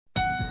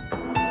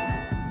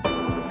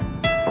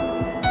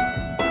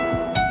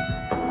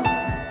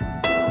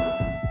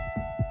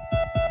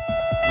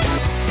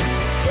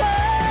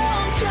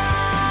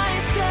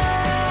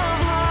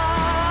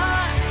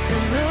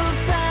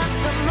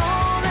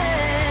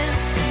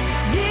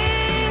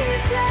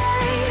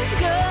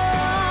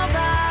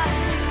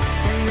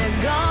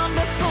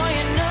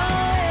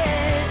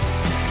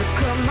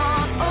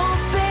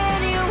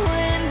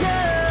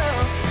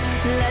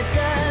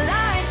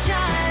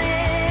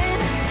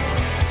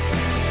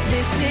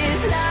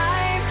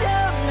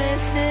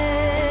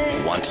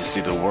Want to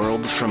see the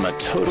world from a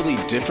totally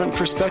different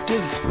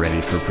perspective? Ready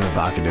for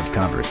provocative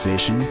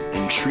conversation,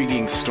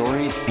 intriguing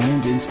stories,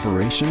 and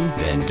inspiration?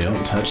 Then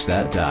don't touch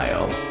that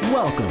dial.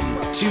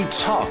 Welcome to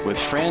Talk with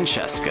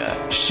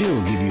Francesca.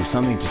 She'll give you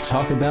something to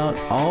talk about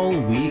all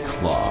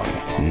week long.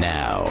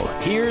 Now,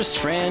 here's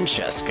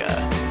Francesca.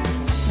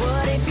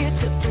 What if you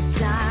took the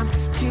time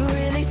to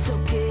really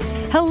soak it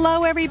in?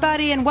 Hello,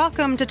 everybody, and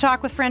welcome to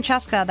Talk with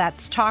Francesca.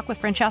 That's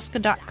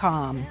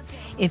talkwithfrancesca.com.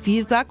 If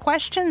you've got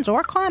questions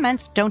or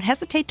comments, don't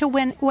hesitate to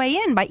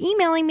weigh in by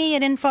emailing me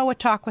at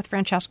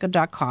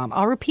info@talkwithfrancesca.com.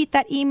 I'll repeat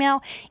that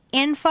email,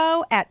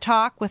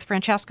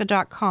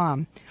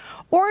 info@talkwithfrancesca.com.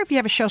 Or if you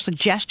have a show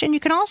suggestion,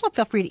 you can also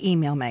feel free to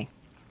email me.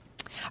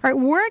 All right,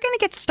 we're going to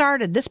get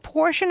started. This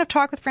portion of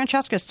Talk with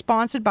Francesca is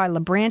sponsored by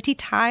Labranti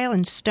Tile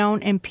and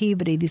Stone and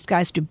Peabody. These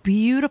guys do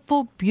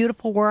beautiful,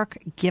 beautiful work.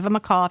 Give them a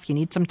call if you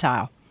need some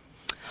tile.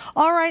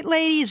 All right,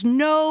 ladies,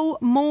 no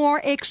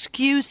more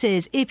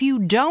excuses. If you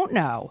don't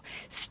know,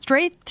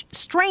 strength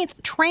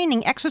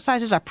training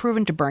exercises are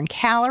proven to burn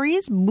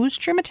calories,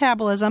 boost your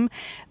metabolism,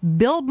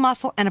 build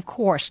muscle, and, of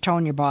course,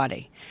 tone your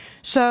body.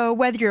 So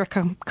whether you're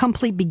a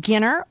complete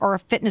beginner or a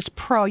fitness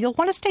pro, you'll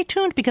want to stay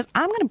tuned because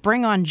I'm going to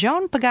bring on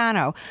Joan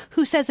Pagano,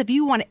 who says if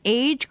you want to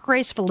age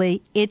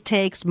gracefully, it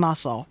takes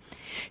muscle.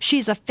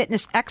 She's a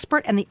fitness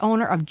expert and the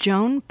owner of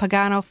Joan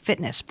Pagano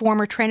Fitness,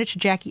 former trainer to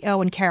Jackie O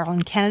and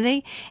Carolyn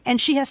Kennedy,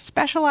 and she has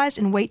specialized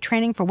in weight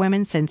training for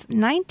women since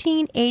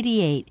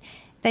 1988.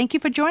 Thank you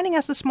for joining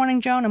us this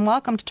morning, Joan, and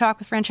welcome to Talk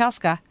with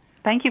Francesca.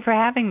 Thank you for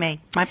having me.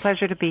 My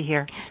pleasure to be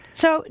here.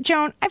 So,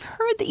 Joan, I've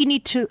heard that you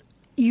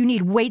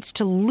need weights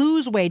to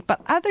lose weight,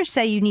 but others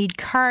say you need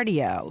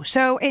cardio.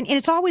 So, and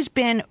it's always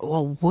been,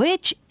 well,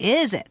 which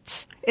is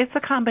it? It's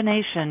a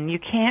combination. You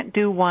can't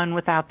do one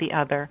without the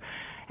other.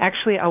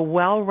 Actually, a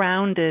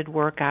well-rounded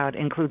workout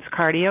includes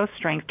cardio,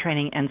 strength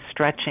training, and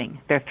stretching.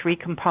 They're three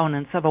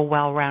components of a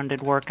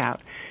well-rounded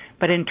workout.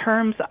 But in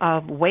terms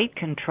of weight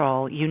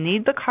control, you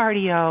need the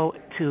cardio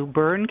to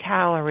burn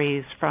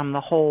calories from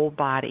the whole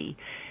body.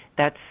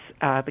 The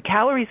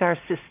calories are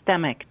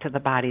systemic to the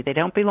body. They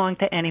don't belong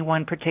to any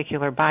one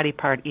particular body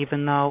part,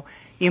 even though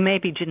you may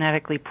be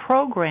genetically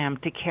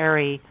programmed to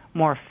carry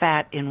more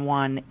fat in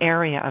one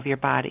area of your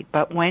body.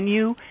 But when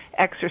you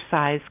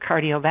exercise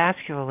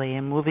cardiovascularly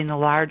and moving the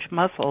large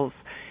muscles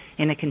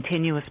in a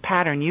continuous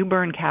pattern, you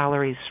burn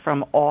calories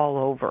from all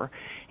over.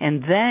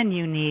 And then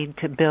you need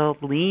to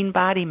build lean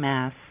body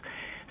mass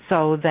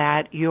so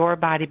that your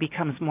body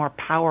becomes more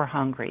power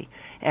hungry.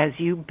 As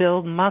you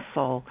build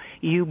muscle,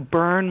 you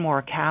burn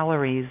more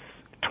calories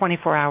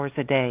 24 hours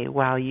a day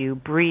while you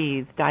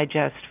breathe,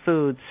 digest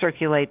food,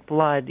 circulate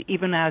blood,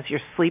 even as you're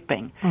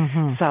sleeping.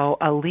 Mm-hmm. So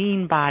a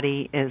lean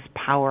body is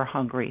power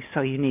hungry. So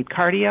you need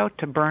cardio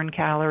to burn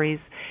calories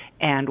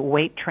and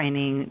weight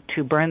training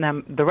to burn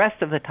them the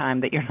rest of the time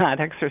that you're not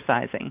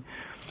exercising.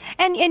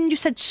 And you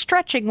said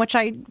stretching, which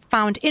I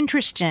found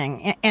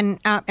interesting. And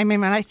I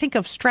mean, when I think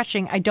of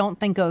stretching, I don't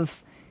think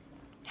of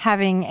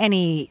having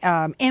any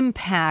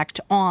impact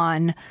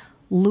on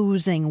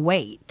losing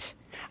weight.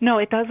 No,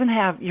 it doesn't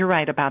have, you're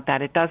right about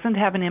that. It doesn't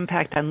have an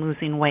impact on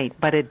losing weight,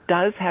 but it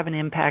does have an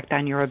impact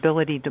on your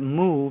ability to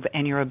move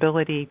and your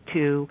ability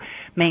to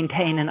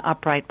maintain an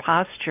upright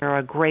posture,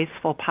 a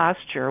graceful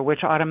posture,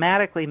 which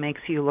automatically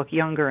makes you look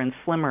younger and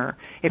slimmer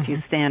if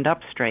you stand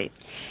up straight.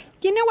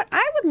 You know what?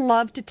 I would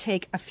love to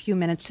take a few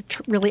minutes to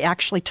really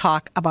actually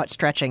talk about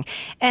stretching.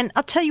 And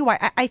I'll tell you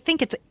why. I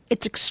think it's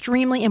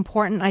extremely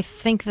important. I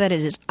think that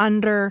it is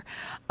I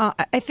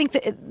think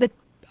that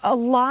a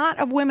lot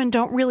of women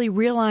don't really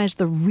realize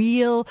the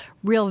real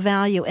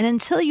value. And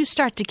until you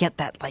start to get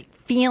that like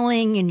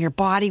feeling in your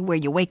body where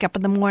you wake up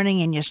in the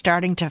morning and you're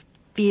starting to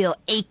feel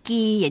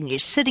achy and you're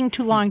sitting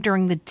too long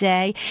during the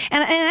day.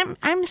 And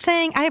I'm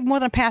saying I have more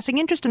than a passing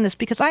interest in this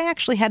because I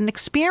actually had an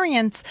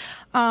experience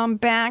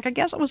back, I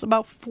guess it was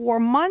about 4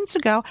 months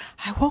ago.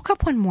 I woke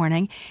up one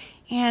morning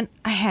and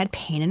I had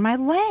pain in my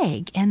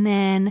leg. And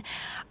then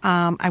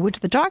I went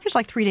to the doctor's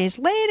like 3 days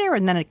later,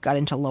 and then it got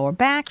into lower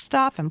back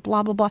stuff and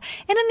blah, blah, blah.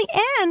 And in the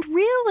end,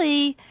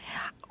 really,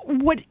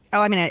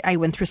 I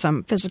went through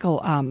some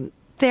physical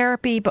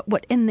therapy, but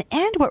what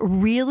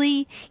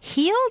really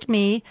healed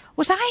me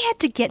was I had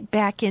to get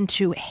back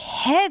into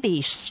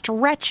heavy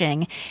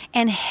stretching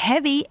and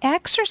heavy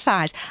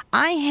exercise.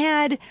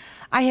 I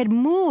had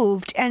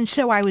moved, and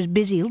so I was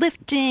busy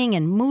lifting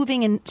and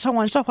moving and so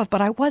on and so forth,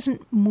 but I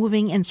wasn't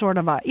moving in sort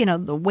of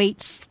the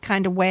weights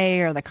kind of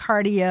way or the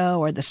cardio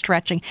or the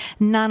stretching,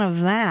 none of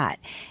that.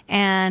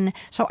 And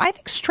so I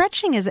think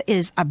stretching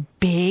is a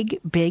big,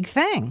 big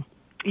thing.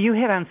 You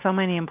hit on so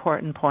many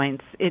important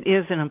points. It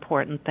is an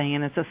important thing,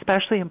 and it's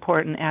especially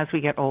important as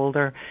we get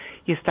older.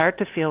 You start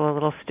to feel a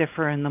little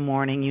stiffer in the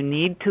morning. You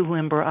need to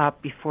limber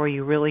up before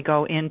you really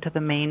go into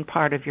the main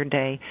part of your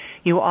day.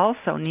 You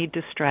also need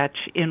to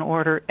stretch in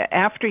order,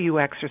 after you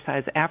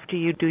exercise, after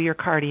you do your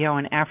cardio,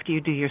 and after you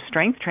do your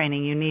strength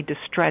training, you need to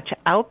stretch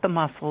out the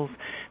muscles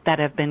that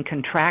have been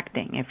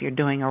contracting. If you're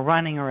doing a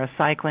running or a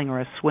cycling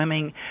or a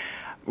swimming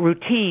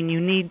routine, you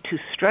need to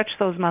stretch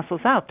those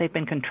muscles out. They've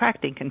been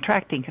contracting,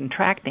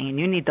 and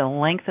you need to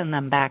lengthen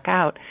them back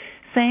out.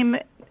 Same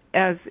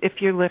as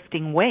if you're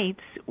lifting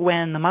weights,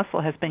 when the muscle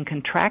has been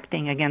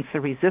contracting against the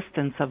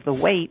resistance of the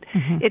weight,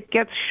 it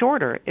gets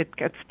shorter, it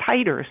gets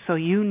tighter, so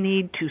you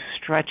need to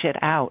stretch it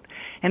out.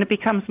 And it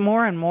becomes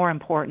more and more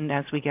important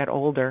as we get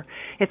older.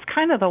 It's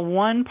kind of the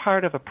one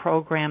part of a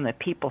program that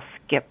people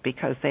skip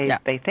because they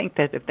think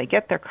that if they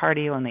get their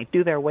cardio and they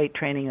do their weight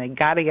training, they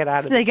got to get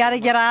out of there. They got to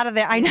get out of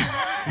there. I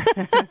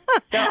know.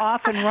 They're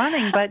off and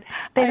running, but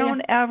they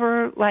don't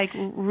ever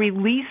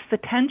release the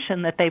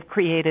tension that they've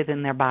created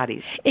in their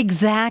bodies.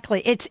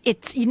 Exactly. It's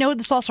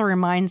this also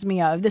reminds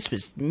me of, this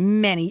was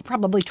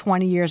probably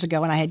 20 years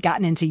ago when I had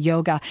gotten into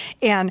yoga,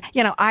 and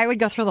I would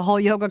go through the whole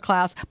yoga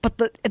class, but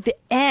at the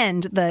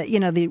end,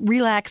 the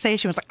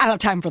relaxation was like, I don't have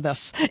time for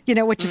this,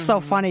 which is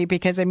so funny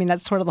because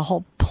that's sort of the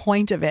whole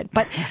point of it.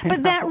 But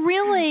that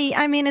really,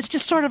 it's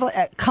just sort of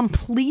a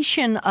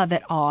completion of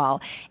it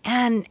all.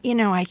 And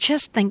I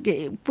just think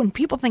when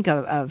people think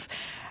of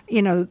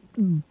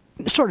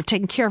sort of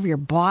taking care of your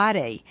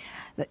body,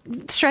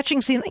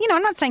 stretching seems,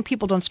 I'm not saying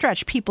people don't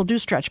stretch, people do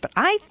stretch, but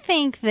I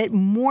think that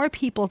more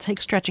people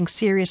take stretching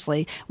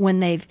seriously when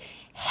they've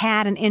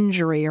had an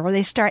injury or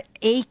they start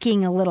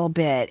aching a little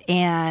bit,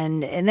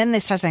 and then they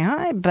start saying,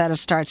 I better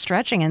start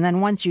stretching. And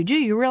then once you do,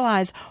 you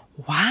realize,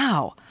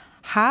 wow,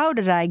 how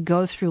did I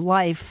go through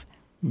life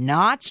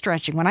not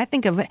stretching? When I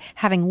think of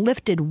having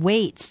lifted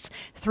weights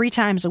 3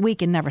 times a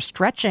week and never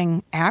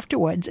stretching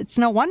afterwards, it's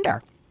no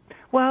wonder.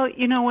 Well,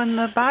 when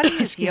the body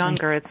is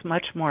younger, it's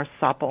much more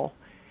supple.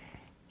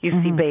 You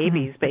see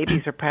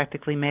babies are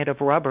practically made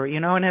of rubber,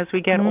 and as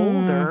we get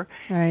older,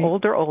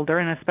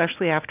 and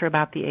especially after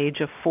about the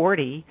age of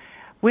 40,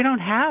 we don't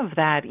have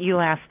that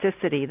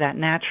elasticity, that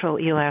natural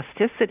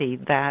elasticity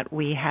that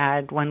we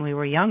had when we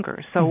were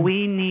younger. So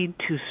we need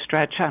to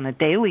stretch on a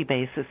daily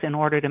basis in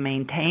order to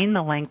maintain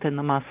the length in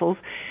the muscles,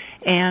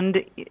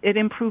 and it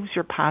improves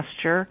your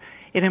posture,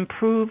 it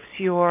improves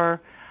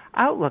your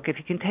outlook. If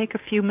you can take a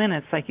few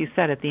minutes, like you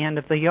said, at the end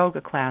of the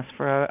yoga class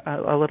for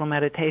a little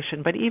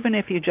meditation, but even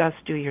if you just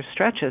do your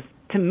stretches,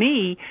 to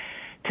me,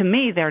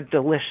 they're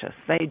delicious.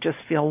 They just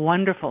feel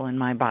wonderful in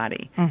my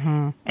body.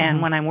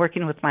 And when I'm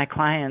working with my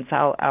clients,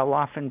 I'll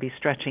often be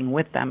stretching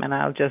with them, and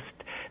I'll just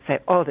say,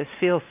 oh, this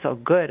feels so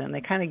good, and they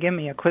kind of give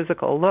me a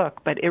quizzical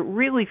look, but it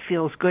really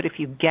feels good if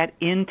you get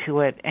into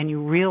it and you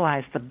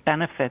realize the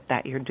benefit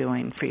that you're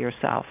doing for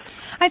yourself.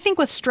 I think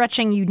with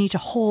stretching, you need to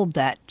hold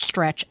that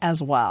stretch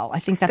as well. I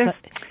think that's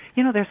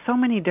there's so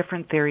many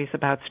different theories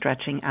about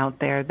stretching out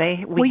there.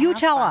 You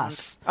tell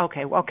us.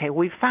 Okay.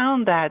 We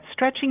found that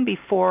stretching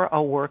before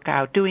a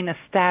workout, doing a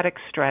static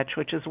stretch,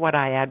 which is what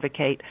I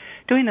advocate,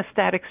 doing a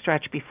static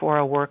stretch before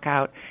a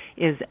workout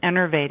is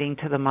enervating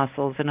to the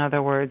muscles. In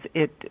other words,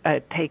 it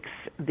takes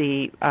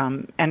the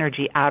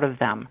energy out of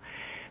them.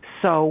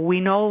 So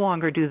we no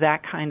longer do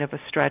that kind of a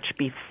stretch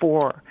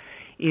before.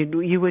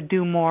 You would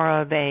do more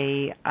of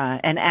an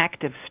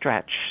active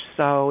stretch.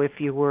 So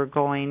if you were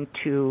going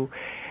to,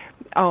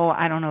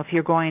 I don't know if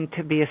you're going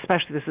to be,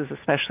 this is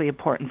especially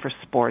important for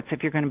sports.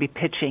 If you're going to be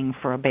pitching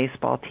for a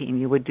baseball team,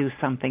 you would do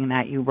something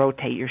that you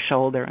rotate your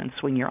shoulder and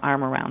swing your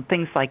arm around,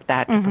 things like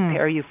that to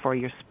prepare you for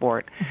your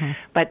sport.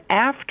 But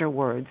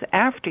afterwards,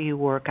 after you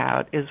work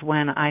out, is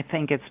when I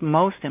think it's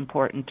most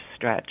important to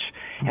stretch.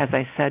 As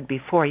I said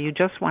before, you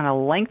just want to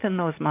lengthen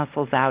those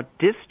muscles out,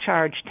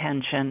 discharge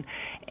tension,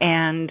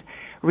 and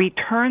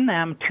return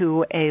them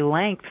to a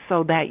length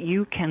so that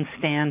you can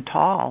stand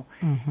tall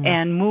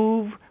and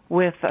move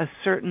with a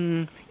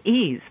certain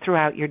ease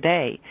throughout your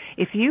day.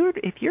 If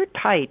you're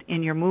tight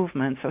in your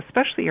movements,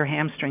 especially your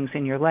hamstrings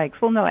and your legs,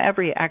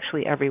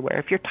 actually everywhere.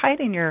 If you're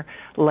tight in your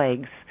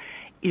legs,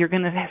 you're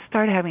going to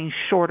start having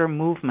shorter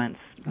movements,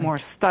 more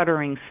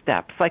stuttering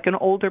steps. Like an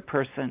older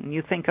person,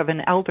 you think of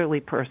an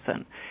elderly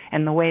person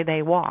and the way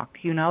they walk.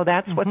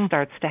 That's what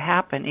starts to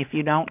happen if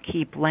you don't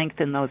keep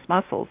length in those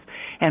muscles.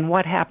 And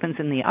what happens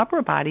in the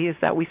upper body is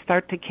that we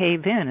start to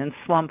cave in and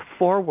slump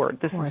forward.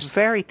 This is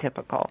very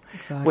typical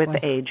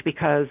with age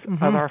because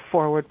of our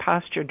forward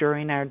posture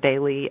during our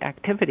daily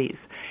activities.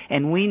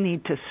 And we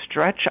need to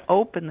stretch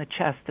open the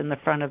chest and the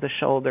front of the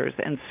shoulders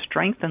and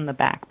strengthen the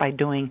back by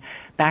doing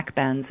back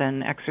bends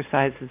and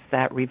exercises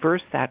that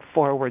reverse that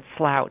forward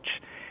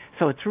slouch.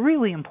 So it's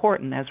really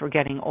important as we're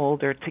getting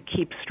older to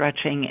keep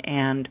stretching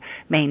and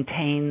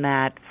maintain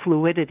that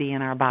fluidity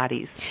in our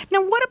bodies.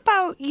 Now, what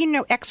about,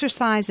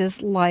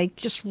 exercises like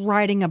just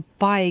riding a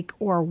bike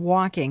or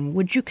walking?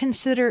 Would you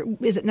consider,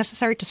 is it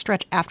necessary to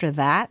stretch after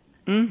that?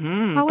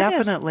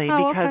 Definitely,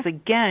 because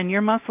again,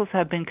 your muscles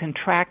have been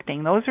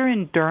contracting. Those are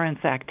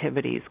endurance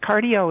activities.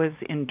 Cardio is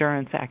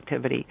endurance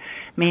activity,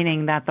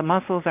 meaning that the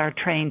muscles are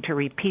trained to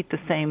repeat the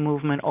same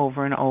movement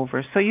over and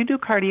over. So you do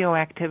cardio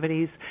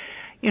activities,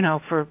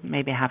 for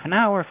maybe half an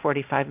hour,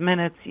 45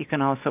 minutes. You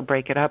can also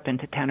break it up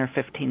into 10 or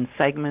 15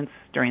 segments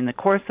during the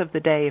course of the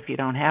day if you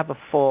don't have a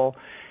full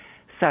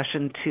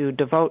session to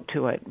devote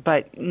to it.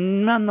 But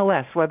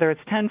nonetheless, whether it's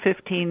 10,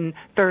 15,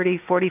 30,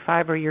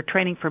 45, or you're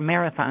training for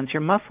marathons,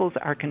 your muscles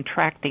are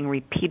contracting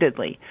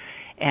repeatedly.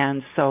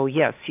 And so,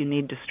 yes, you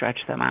need to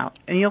stretch them out.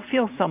 And you'll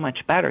feel so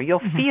much better. You'll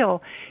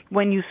feel,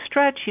 when you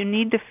stretch, you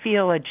need to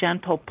feel a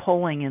gentle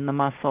pulling in the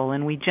muscle.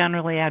 And we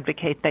generally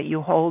advocate that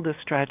you hold a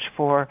stretch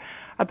for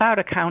about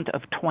a count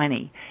of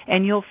 20.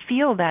 And you'll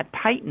feel that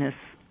tightness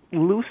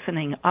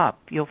loosening up.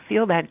 You'll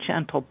feel that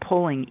gentle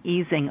pulling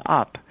easing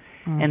up.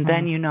 And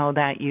then you know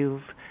that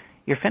you're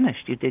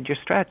finished. You did your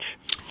stretch.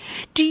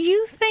 Do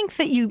you think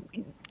that you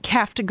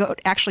have to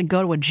actually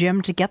go to a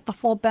gym to get the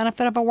full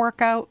benefit of a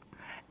workout?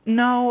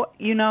 No,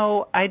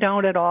 I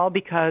don't at all,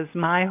 because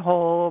my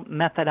whole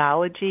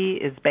methodology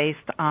is based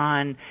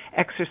on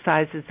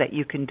exercises that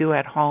you can do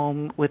at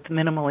home with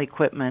minimal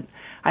equipment.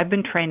 I've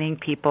been training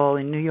people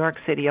in New York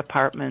City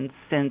apartments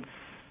since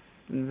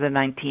the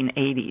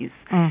 1980s.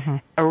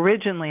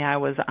 Originally, I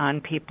was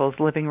on people's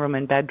living room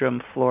and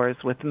bedroom floors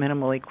with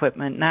minimal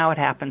equipment. Now it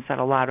happens that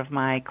a lot of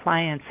my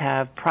clients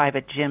have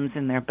private gyms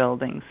in their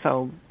buildings,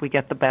 so we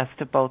get the best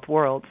of both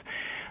worlds.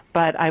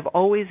 But I've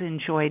always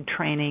enjoyed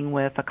training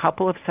with a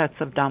couple of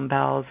sets of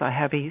dumbbells, a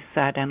heavy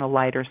set and a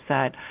lighter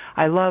set.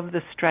 I love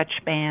the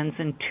stretch bands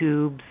and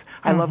tubes.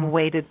 I love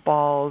weighted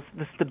balls,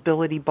 the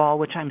stability ball,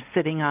 which I'm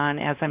sitting on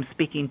as I'm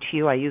speaking to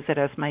you. I use it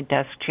as my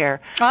desk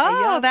chair.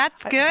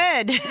 That's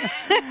good.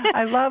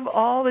 I love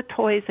all the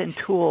toys and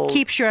tools.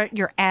 Keeps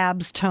your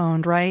abs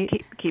toned, right?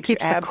 Keeps your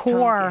abs the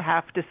core. Toned. You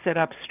have to sit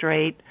up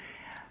straight.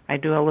 I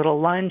do a little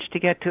lunge to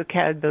get to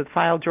the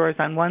file drawers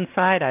on one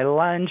side. I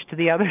lunge to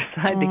the other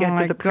side to get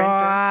to the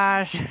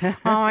printer.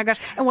 Oh my gosh!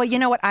 Well, you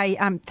know what?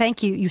 I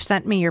thank you. You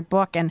sent me your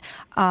book, and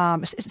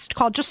it's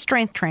called just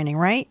Strength Training,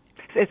 right?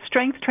 It's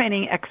Strength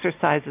Training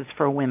Exercises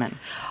for Women.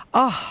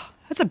 Oh,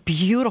 that's a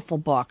beautiful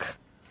book.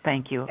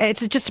 Thank you.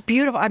 It's just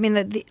beautiful. I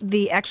mean,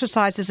 the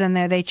exercises in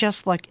there, it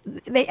just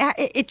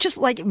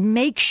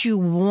makes you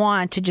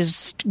want to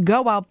just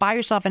go out, buy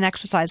yourself an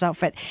exercise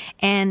outfit,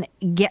 and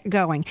get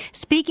going.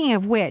 Speaking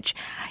of which,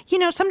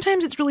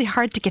 sometimes it's really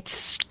hard to get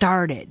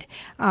started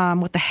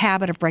with the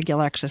habit of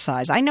regular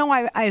exercise. I know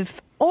I've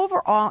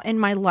overall in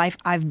my life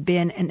I've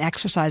been an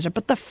exerciser,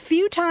 but the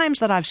few times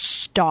that I've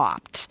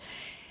stopped,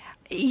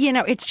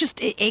 it's just,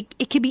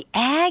 it can be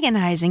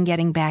agonizing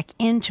getting back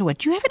into it.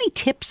 Do you have any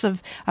tips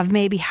of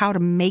maybe how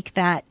to make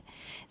that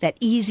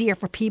easier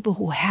for people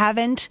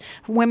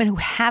women who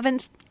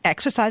haven't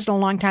exercised in a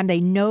long time?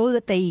 They know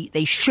that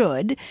they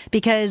should,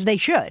 because they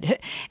should.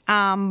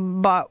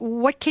 But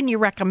what can you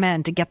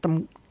recommend to get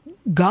them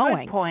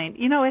going? Good point.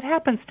 It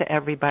happens to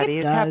everybody.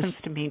 It happens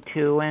to me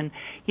too. And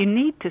you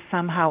need to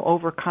somehow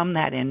overcome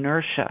that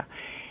inertia.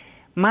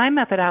 My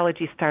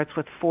methodology starts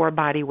with 4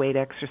 body weight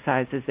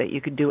exercises that you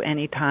could do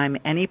anytime,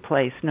 any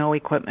place, no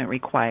equipment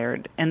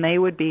required. And they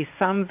would be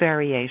some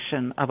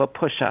variation of a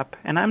push-up.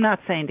 And I'm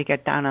not saying to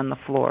get down on the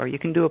floor. You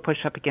can do a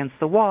push-up against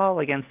the wall,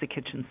 against the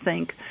kitchen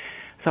sink.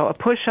 So a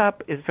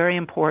push-up is very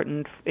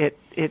important. It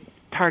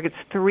targets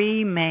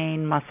 3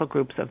 main muscle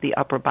groups of the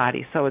upper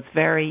body. So it's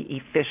very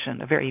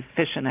efficient, a very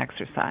efficient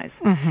exercise.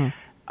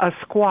 A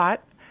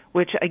squat,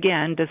 which,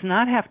 again, does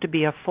not have to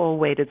be a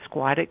full-weighted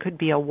squat. It could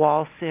be a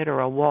wall sit or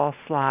a wall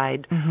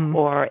slide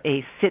or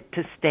a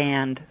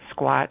sit-to-stand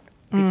squat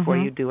before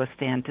you do a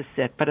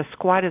stand-to-sit. But a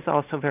squat is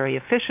also very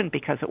efficient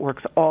because it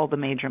works all the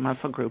major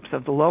muscle groups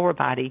of the lower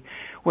body,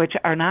 which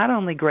are not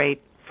only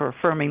great for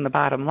firming the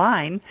bottom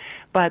line,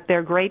 but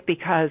they're great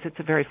because it's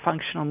a very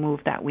functional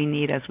move that we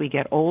need as we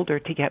get older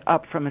to get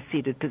up from a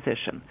seated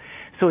position.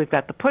 So we've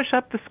got the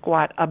push-up, the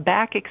squat, a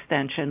back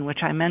extension,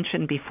 which I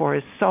mentioned before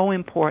is so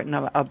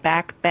important, a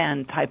back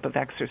bend type of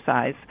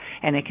exercise,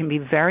 and it can be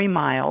very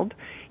mild.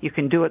 You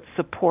can do it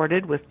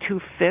supported with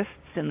 2 fists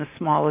in the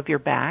small of your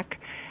back,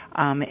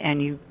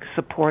 and you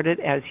support it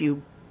as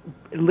you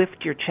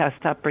lift your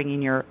chest up,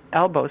 bringing your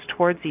elbows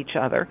towards each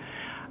other,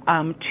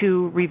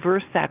 to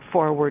reverse that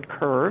forward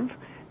curve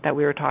that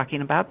we were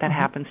talking about. That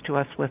happens to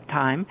us with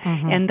time.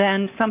 And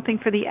then something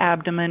for the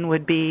abdomen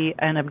would be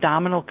an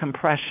abdominal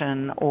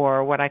compression,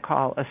 or what I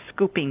call a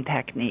scooping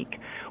technique,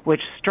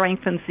 which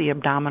strengthens the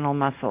abdominal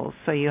muscles.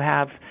 So you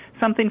have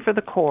something for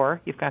the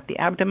core. You've got the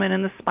abdomen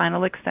and the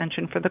spinal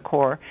extension for the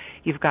core.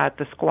 You've got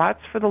the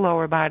squats for the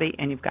lower body,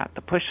 and you've got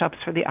the push-ups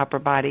for the upper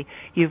body.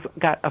 You've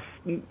got a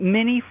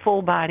mini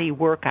full-body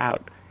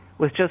workout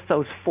with just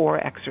those 4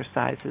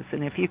 exercises.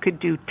 And if you could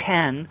do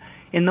 10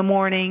 in the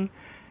morning,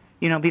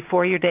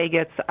 before your day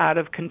gets out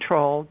of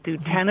control, do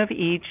 10 of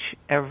each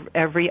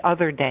every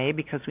other day,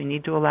 because we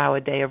need to allow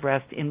a day of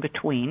rest in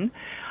between,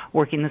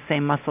 working the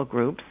same muscle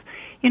groups.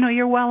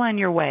 You're well on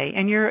your way.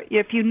 And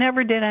if you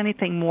never did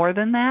anything more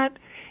than that,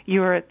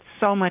 you're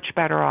so much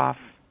better off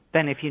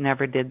than if you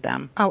never did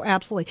them. Oh,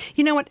 absolutely.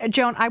 You know what,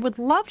 Joan, I would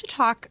love to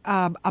talk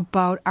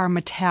about our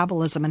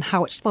metabolism and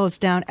how it slows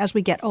down as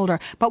we get older,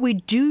 but we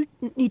do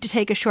need to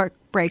take a short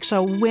break.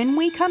 So when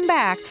we come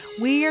back,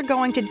 we are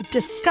going to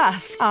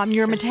discuss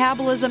your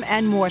metabolism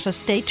and more. So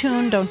stay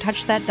tuned. Don't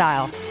touch that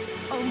dial.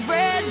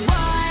 Red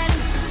wine,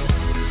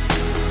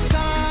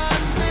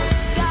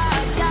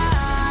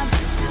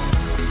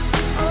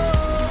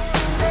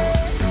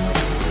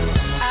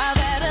 I've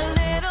had a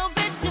little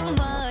bit too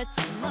much.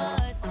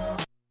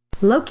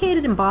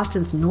 Located in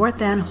Boston's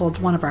North End holds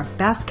one of our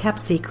best-kept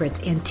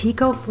secrets,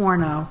 Antico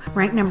Forno,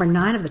 ranked number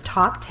 9 of the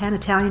top 10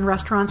 Italian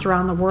restaurants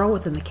around the world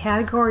within the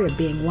category of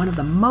being one of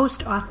the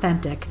most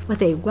authentic.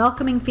 With a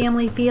welcoming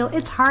family feel,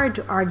 it's hard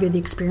to argue the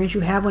experience you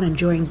have when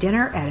enjoying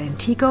dinner at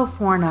Antico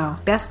Forno.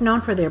 Best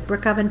known for their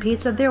brick oven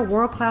pizza, their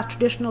world-class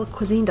traditional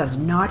cuisine does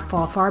not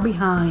fall far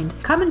behind.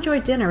 Come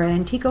enjoy dinner at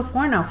Antico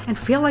Forno and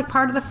feel like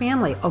part of the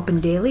family. Open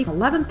daily from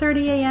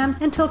 11:30 a.m.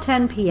 until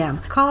 10 p.m.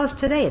 Call us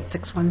today at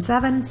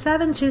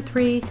 617-723-6733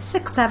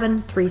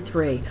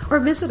 or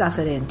visit us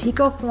at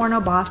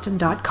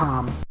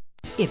anticofornoboston.com.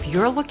 If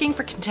you're looking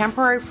for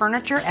contemporary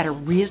furniture at a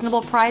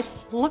reasonable price,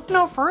 look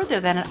no further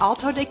than at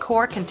Alto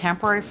Decor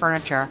Contemporary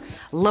Furniture.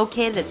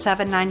 Located at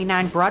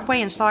 799 Broadway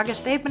in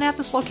Saugus, they've been at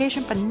this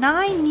location for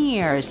 9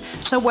 years.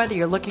 So whether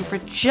you're looking for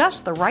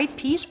just the right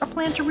piece or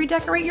plan to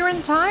redecorate your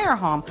entire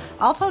home,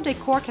 Alto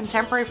Decor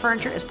Contemporary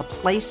Furniture is the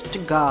place to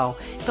go.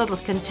 Filled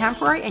with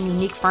contemporary and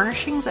unique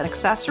furnishings and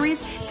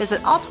accessories,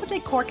 visit Alto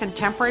Decor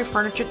Contemporary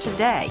Furniture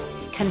today.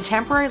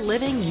 Contemporary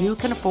living you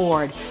can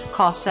afford.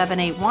 Call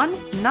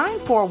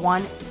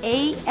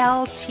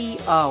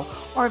 781-941-ALTO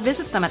or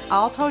visit them at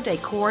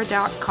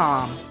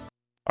altodecor.com.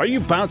 Are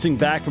you bouncing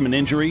back from an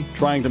injury,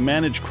 trying to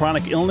manage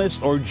chronic illness,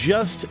 or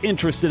just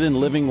interested in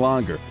living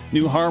longer?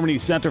 New Harmony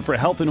Center for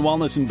Health and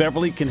Wellness in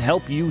Beverly can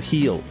help you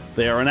heal.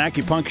 They are an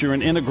acupuncture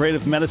and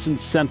integrative medicine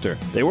center.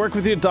 They work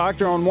with your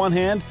doctor on one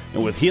hand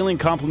and with healing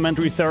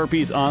complementary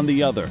therapies on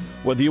the other.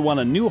 Whether you want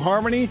a New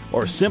Harmony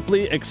or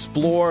simply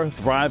explore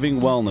thriving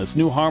wellness,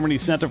 New Harmony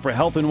Center for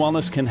Health and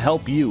Wellness can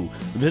help you.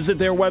 Visit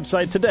their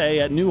website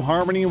today at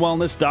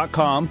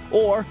newharmonywellness.com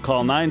or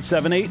call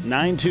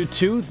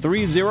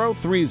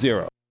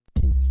 978-922-3030.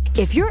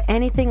 If you're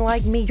anything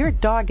like me, your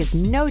dog is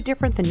no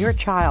different than your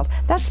child.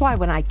 That's why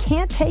when I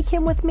can't take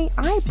him with me,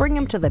 I bring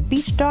him to the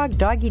Beach Dog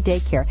Doggy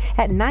Daycare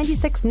at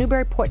 96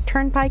 Newburyport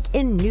Turnpike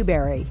in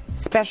Newbury.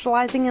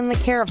 Specializing in the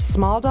care of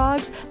small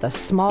dogs, the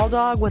small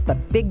dog with the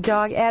big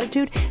dog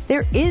attitude,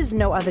 there is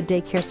no other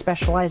daycare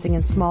specializing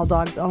in small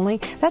dogs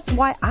only. That's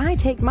why I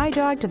take my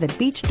dog to the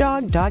Beach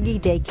Dog Doggy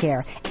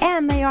Daycare.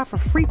 And they offer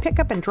free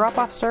pickup and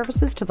drop-off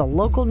services to the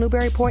local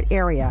Newburyport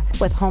area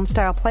with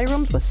home-style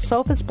playrooms with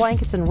sofas,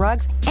 blankets, and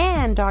rugs,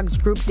 and dogs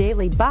grouped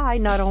daily by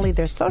not only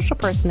their social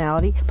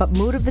personality, but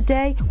mood of the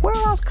day. Where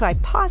else could I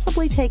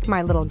possibly take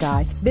my little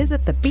guy?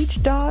 Visit the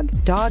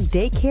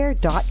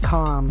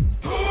beachdogdogdaycare.com.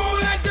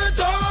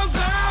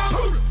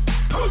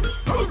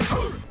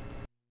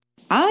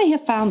 I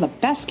have found the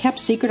best-kept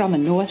secret on the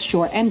North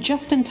Shore and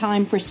just in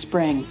time for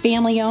spring.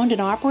 Family-owned and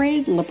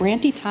operated,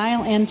 Labranti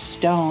Tile and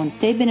Stone.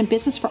 They've been in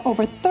business for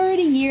over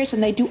 30 years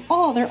and they do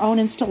all their own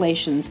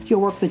installations.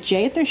 You'll work with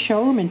Jay at their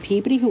showroom in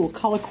Peabody, who will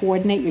color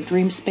coordinate your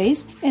dream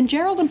space, and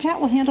Gerald and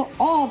Pat will handle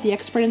all the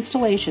expert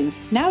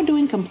installations. Now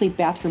doing complete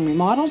bathroom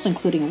remodels,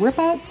 including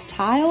rip-outs,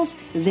 tiles,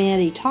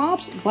 vanity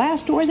tops,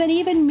 glass doors, and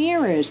even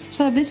mirrors.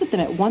 So visit them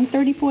at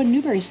 134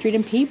 Newbury Street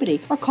in Peabody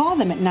or call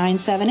them at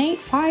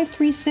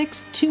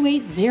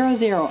 978-536-2800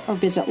 or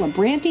visit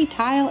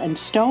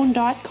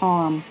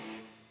LabrantiTileandStone.com.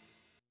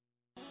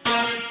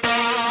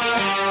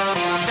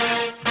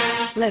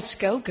 Let's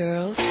go,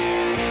 girls.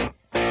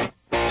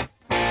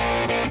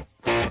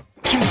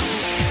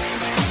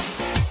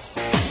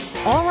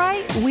 All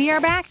right, we are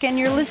back, and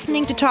you're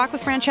listening to Talk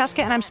with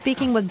Francesca, and I'm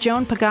speaking with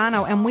Joan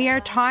Pagano, and we are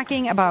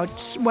talking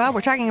about, well, we're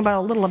talking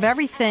about a little of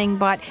everything,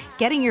 but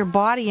getting your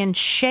body in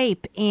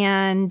shape.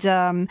 And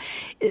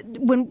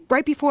when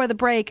right before the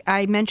break,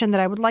 I mentioned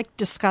that I would like to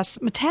discuss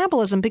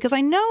metabolism because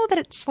I know that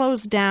it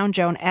slows down,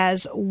 Joan,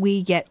 as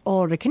we get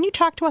older. Can you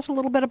talk to us a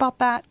little bit about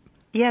that?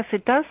 Yes,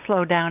 it does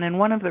slow down, and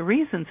one of the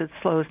reasons it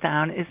slows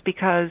down is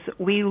because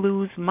we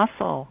lose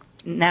muscle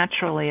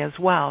naturally as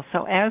well.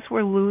 So as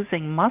we're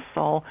losing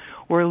muscle,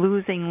 we're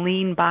losing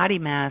lean body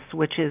mass,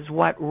 which is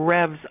what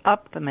revs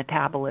up the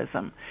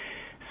metabolism.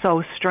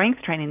 So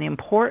strength training, the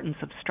importance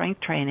of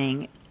strength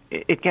training,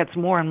 it gets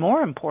more and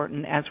more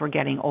important as we're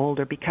getting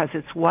older because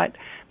it's what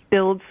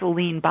builds the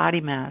lean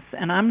body mass.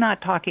 And I'm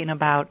not talking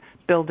about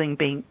building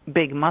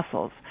big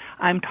muscles.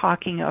 I'm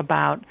talking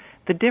about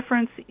the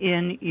difference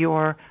in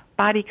your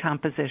body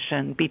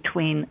composition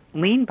between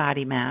lean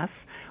body mass,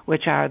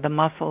 which are the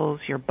muscles,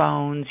 your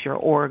bones, your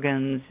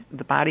organs,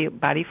 the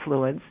body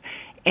fluids,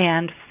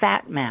 and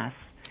fat mass.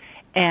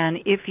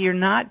 And if you're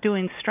not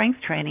doing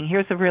strength training,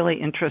 here's a really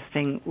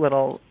interesting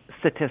little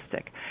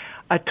statistic.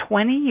 A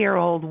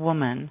 20-year-old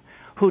woman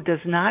who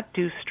does not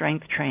do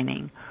strength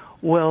training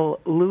will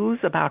lose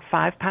about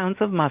 5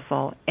 pounds of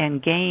muscle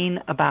and gain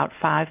about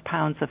 5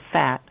 pounds of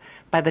fat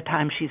by the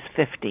time she's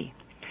 50.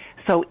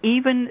 So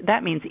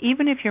that means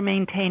even if you're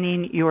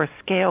maintaining your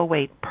scale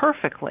weight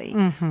perfectly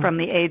from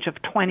the age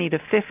of 20 to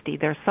 50,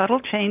 there are subtle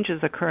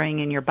changes occurring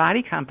in your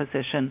body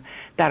composition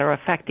that are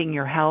affecting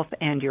your health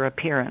and your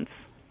appearance.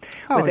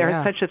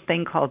 There's such a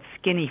thing called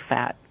skinny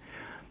fat.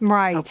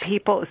 Right. So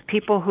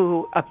people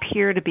who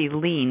appear to be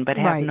lean but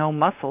have Right. no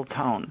muscle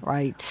tone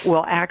Right.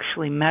 will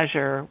actually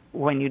measure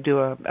when you do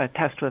a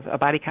test with a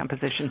body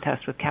composition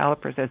test with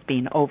calipers as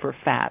being over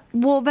fat.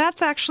 Well,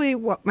 that's actually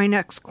what my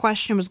next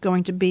question was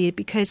going to be,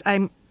 because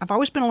I've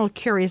always been a little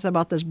curious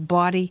about this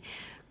body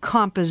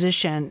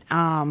composition,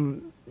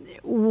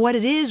 what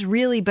it is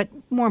really, but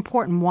more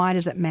important, why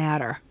does it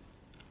matter?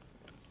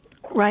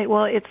 Right.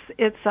 Well, it's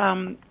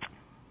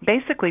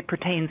basically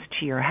pertains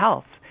to your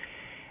health.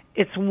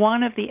 It's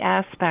one of the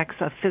aspects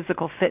of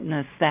physical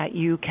fitness that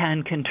you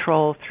can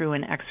control through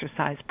an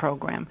exercise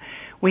program.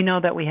 We know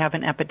that we have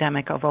an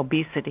epidemic of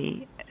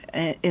obesity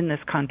in this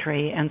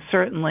country, and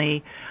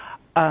certainly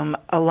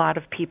a lot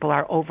of people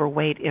are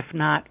overweight, if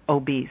not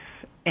obese,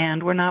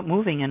 and we're not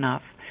moving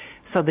enough.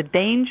 So the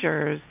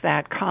dangers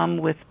that come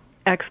with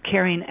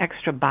carrying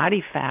extra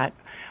body fat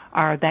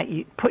are that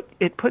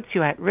it puts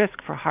you at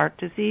risk for heart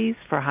disease,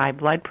 for high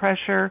blood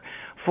pressure,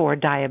 for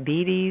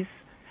diabetes.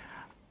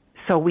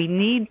 So we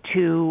need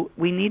to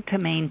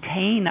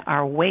maintain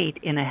our weight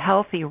in a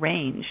healthy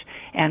range,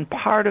 and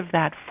part of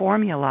that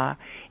formula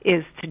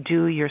is to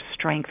do your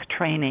strength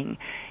training.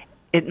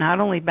 It not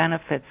only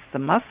benefits the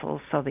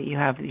muscles so that you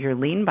have your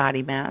lean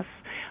body mass,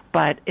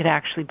 but it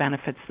actually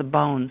benefits the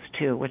bones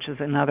too, which is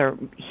another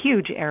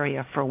huge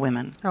area for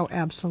women. Oh,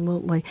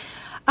 absolutely.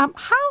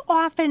 How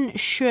often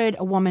should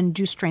a woman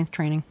do strength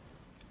training?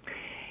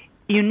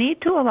 You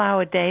need to allow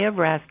a day of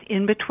rest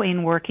in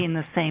between working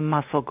the same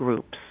muscle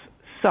groups.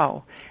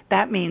 So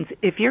that means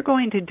if you're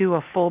going to do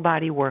a full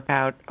body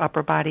workout,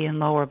 upper body and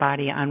lower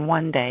body on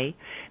one day,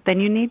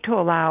 then you need to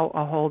allow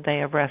a whole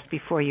day of rest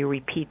before you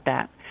repeat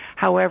that.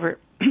 However,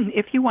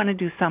 if you want to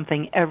do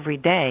something every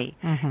day,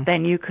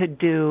 then you could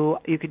do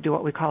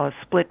what we call a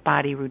split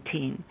body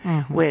routine,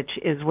 which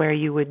is where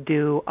you would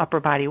do upper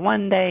body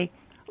one day,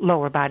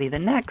 lower body the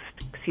next,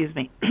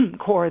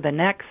 core the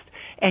next,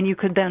 and you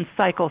could then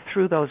cycle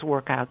through those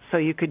workouts. So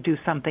you could do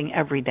something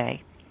every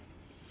day.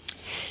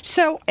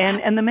 So,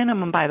 and the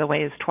minimum, by the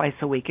way, is twice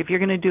a week. If you're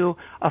going to do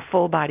a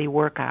full body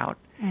workout,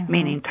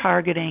 meaning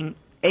targeting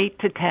 8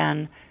 to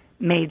 10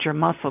 major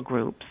muscle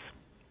groups,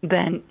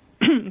 then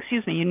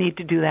you need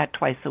to do that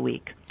twice a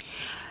week.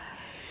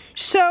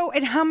 So,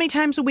 and how many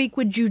times a week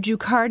would you do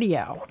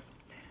cardio?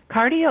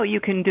 Cardio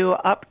you can do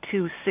up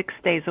to 6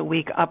 days a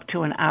week, up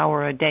to an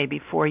hour a day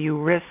before you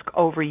risk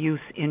overuse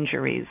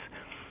injuries.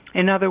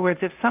 In other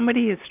words, if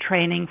somebody is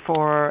training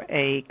for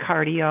a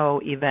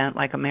cardio event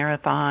like a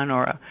marathon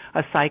or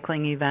a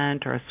cycling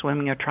event or a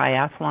swimming or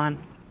triathlon,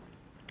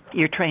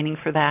 you're training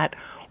for that,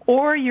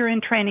 or you're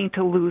in training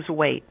to lose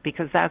weight,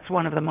 because that's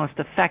one of the most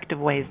effective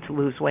ways to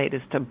lose weight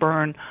is to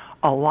burn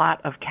a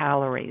lot of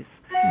calories.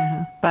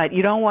 But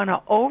you don't want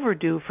to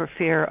overdo for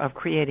fear of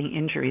creating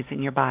injuries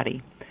in your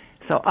body.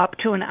 So up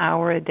to an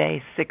hour a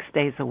day, 6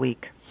 days a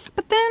week.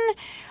 But then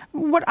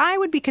what I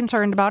would be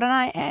concerned about, and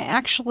I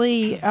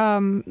actually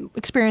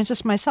experienced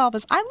this myself,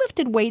 is I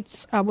lifted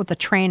weights with a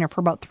trainer for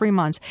about 3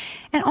 months.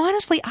 And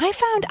honestly, I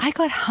found I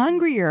got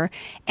hungrier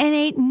and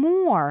ate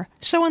more.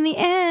 So in the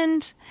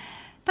end,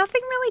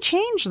 nothing really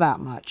changed that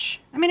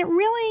much. I mean,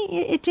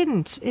 it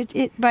didn't.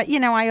 But,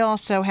 I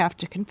also have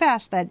to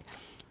confess that,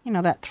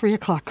 that 3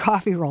 o'clock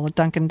coffee roll at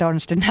Dunkin'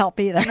 Donuts didn't help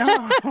either.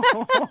 No.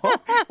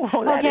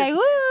 Well, okay,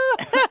 woo!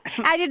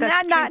 I did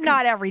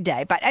not every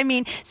day, but I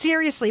mean,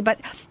 seriously,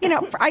 but,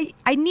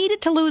 I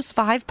needed to lose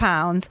 5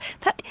 pounds.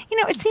 That,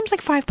 it seems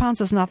like 5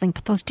 pounds is nothing,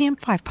 but those damn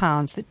 5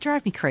 pounds, that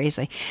drive me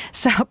crazy.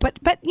 So, but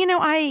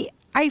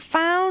I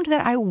found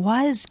that I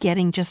was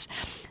getting just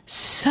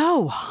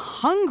so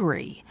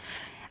hungry.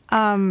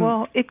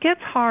 Well, it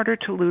gets harder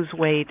to lose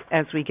weight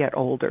as we get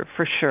older,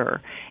 for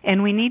sure.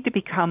 And we need to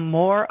become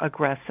more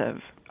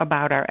aggressive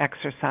about our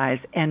exercise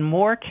and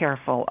more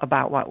careful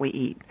about what we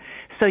eat.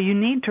 So you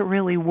need to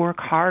really work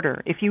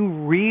harder. If you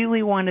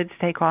really wanted to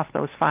take off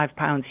those 5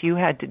 pounds, you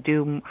had to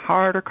do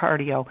harder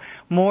cardio,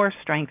 more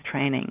strength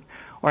training.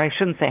 Or I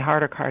shouldn't say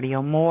harder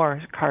cardio,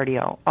 more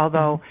cardio.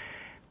 Although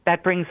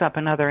that brings up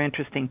another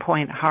interesting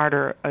point,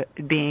 harder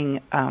being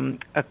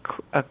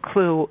a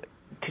clue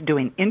to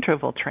doing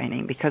interval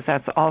training, because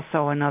that's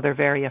also another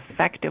very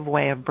effective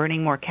way of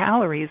burning more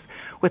calories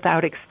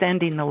without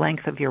extending the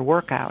length of your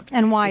workout.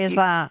 And why is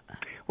that?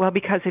 Well,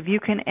 because if you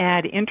can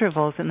add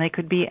intervals, and they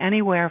could be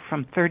anywhere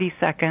from 30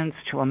 seconds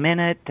to a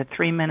minute to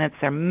 3 minutes,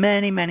 there are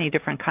many, many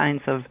different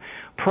kinds of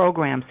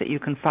programs that you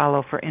can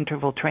follow for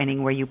interval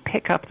training where you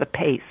pick up the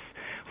pace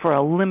for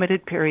a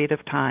limited period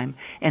of time,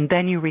 and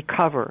then you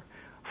recover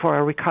for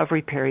a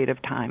recovery period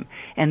of time.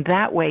 And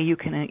that way you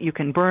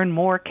can burn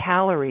more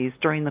calories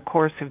during the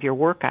course of your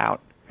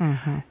workout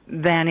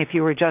than if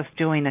you were just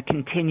doing a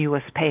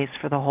continuous pace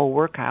for the whole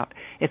workout.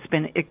 It's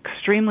been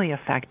extremely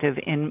effective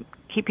in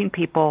keeping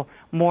people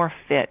more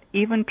fit,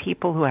 even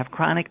people who have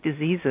chronic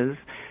diseases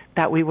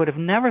that we would have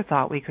never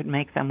thought we could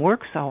make them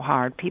work so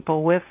hard,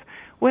 people with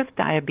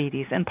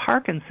diabetes and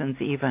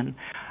Parkinson's even.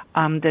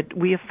 That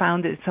we have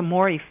found that it's a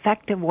more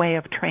effective way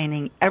of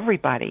training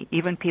everybody,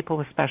 even people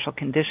with special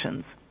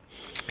conditions.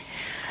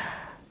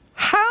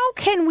 How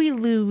can we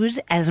lose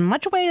as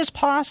much weight as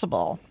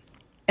possible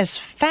as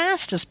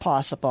fast as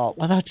possible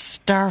without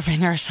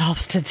starving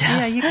ourselves to death.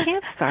 Yeah, you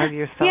can't starve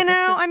yourself.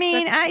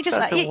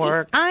 Doesn't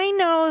work. I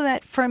know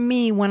that for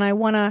me, when I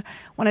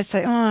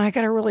say, I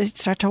got to really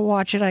start to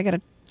watch it, I got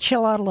to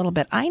chill out a little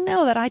bit. I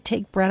know that I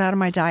take bread out of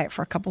my diet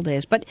for a couple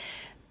days, but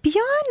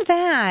beyond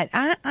that,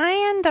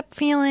 I end up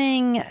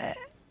feeling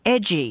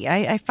edgy.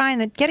 I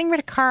find that getting rid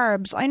of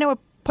carbs, I know it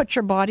puts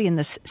your body in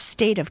this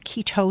state of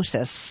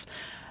ketosis.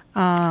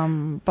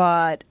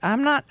 But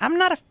I'm not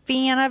a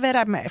fan of it.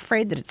 I'm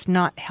afraid that it's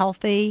not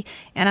healthy,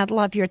 and I'd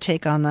love your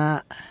take on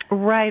that.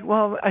 Right.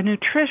 Well, a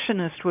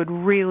nutritionist would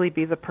really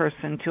be the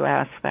person to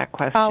ask that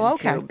question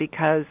to,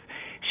 because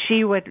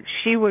she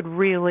would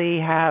really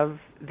have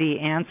the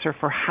answer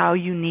for how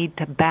you need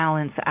to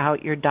balance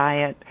out your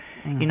diet,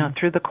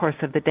 through the course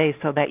of the day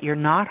so that you're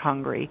not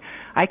hungry.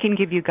 I can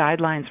give you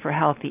guidelines for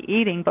healthy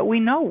eating, but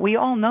we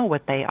all know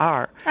what they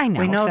are. I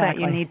know, we know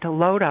exactly. that you need to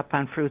load up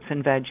on fruits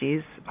and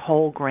veggies,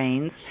 whole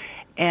grains,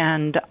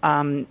 and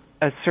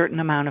a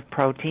certain amount of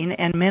protein,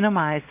 and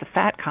minimize the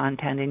fat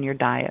content in your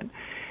diet.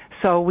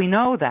 So we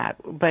know that,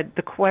 but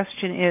the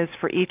question is,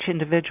 for each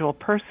individual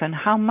person,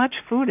 how much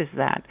food is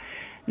that?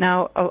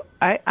 Now,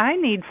 I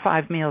need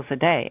 5 meals a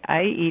day.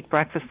 I eat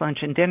breakfast,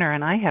 lunch, and dinner,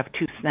 and I have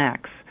 2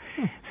 snacks.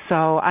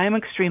 So I'm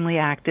extremely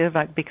active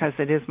because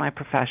it is my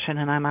profession,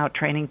 and I'm out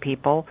training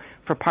people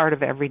for part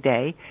of every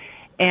day.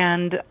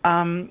 And,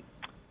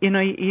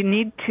 you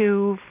need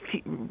to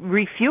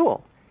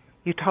refuel.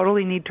 You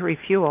totally need to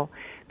refuel.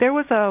 There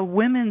was a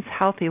Women's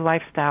Healthy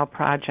Lifestyle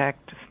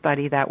Project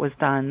study that was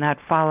done that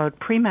followed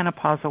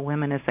premenopausal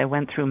women as they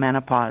went through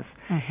menopause.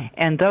 Mm-hmm.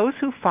 And those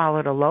who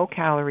followed a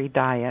low-calorie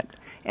diet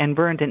and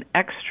burned an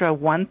extra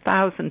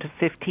 1,000 to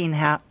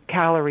 15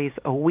 calories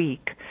a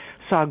week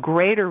saw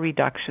greater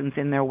reductions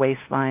in their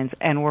waistlines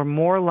and were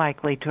more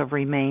likely to have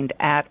remained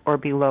at or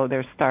below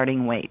their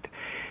starting weight.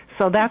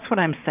 So that's what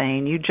I'm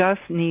saying. You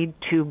just need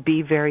to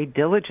be very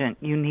diligent.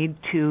 You need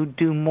to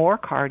do more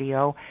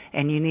cardio,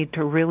 and you need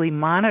to really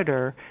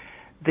monitor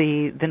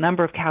the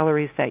number of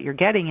calories that you're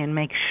getting and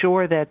make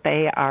sure that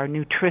they are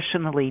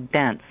nutritionally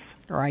dense.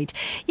 Right.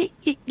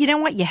 You know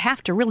what? You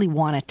have to really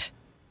want it.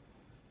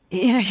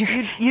 You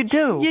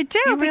do. You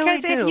do, you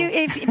because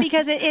really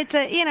because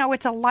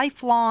it's a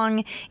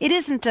lifelong. It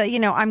isn't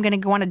I'm going to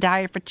go on a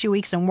diet for 2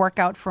 weeks and work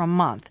out for a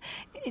month.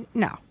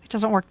 No, it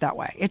doesn't work that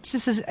way.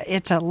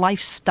 It's a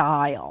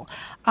lifestyle.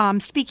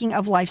 Speaking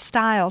of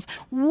lifestyles,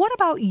 what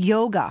about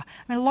yoga?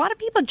 I mean, a lot of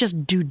people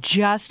do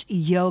just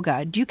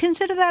yoga. Do you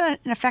consider that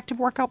an effective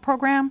workout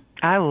program?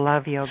 I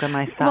love yoga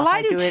myself. Well,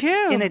 I do it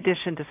too. In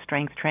addition to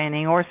strength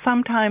training, or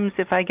sometimes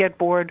if I get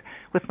bored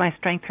with my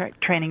strength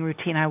training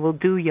routine, I will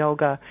do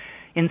yoga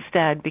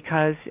instead,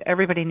 because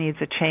everybody needs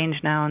a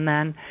change now and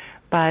then.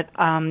 But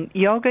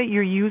yoga,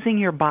 you're using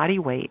your body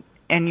weight,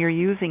 and you're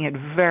using it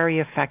very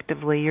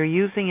effectively. You're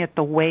using it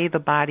the way the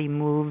body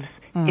moves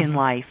in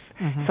life.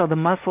 Mm-hmm. So the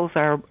muscles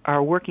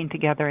are working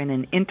together in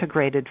an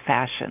integrated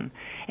fashion,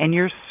 and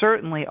you're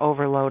certainly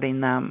overloading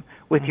them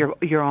with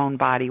your own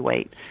body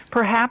weight.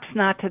 Perhaps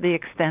not to the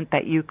extent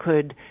that you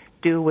could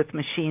do with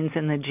machines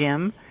in the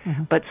gym,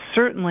 but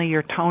certainly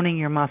you're toning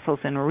your muscles,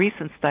 and a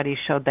recent study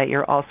showed that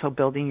you're also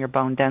building your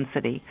bone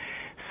density.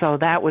 So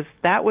that was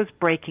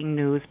breaking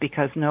news,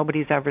 because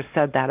nobody's ever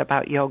said that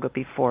about yoga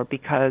before,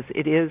 because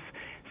it is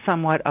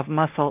somewhat of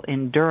muscle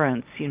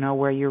endurance,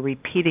 where you're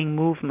repeating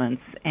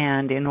movements,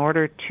 and in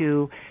order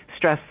to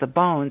stress the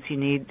bones,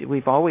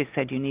 we've always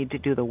said you need to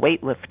do the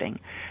weightlifting.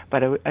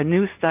 But a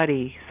new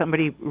study,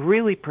 somebody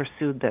really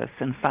pursued this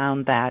and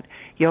found that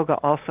yoga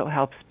also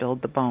helps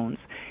build the bones.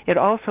 It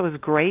also is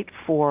great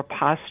for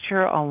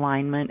posture,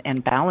 alignment,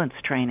 and balance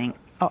training.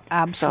 Oh,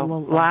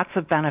 absolutely. So lots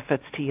of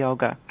benefits to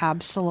yoga.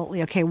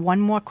 Absolutely. Okay, one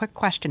more quick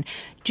question.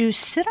 Do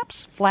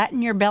sit-ups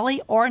flatten your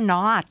belly or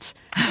not?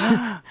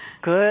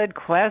 Good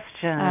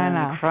question. I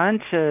know.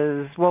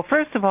 Crunches. Well,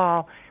 first of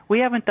all, we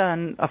haven't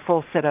done a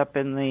full sit-up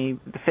in the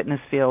fitness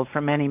field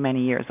for many,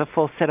 many years, a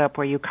full sit-up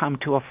where you come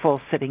to a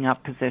full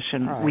sitting-up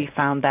position. Right. We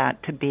found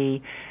that to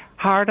be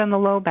hard on the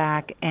low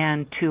back,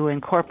 and to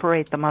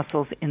incorporate the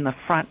muscles in the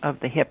front of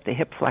the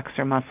hip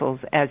flexor muscles,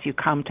 as you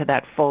come to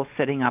that full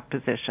sitting-up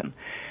position.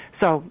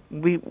 So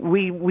we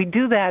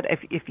do that.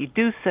 If you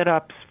do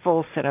sit-ups,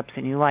 full sit-ups,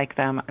 and you like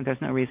them, there's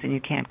no reason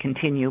you can't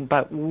continue,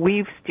 but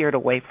we've steered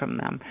away from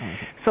them.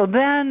 Okay. So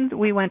then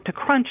we went to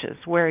crunches,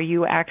 where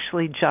you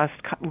actually just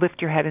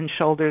lift your head and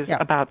shoulders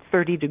about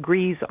 30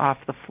 degrees off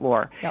the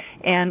floor. Yep.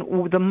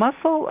 And the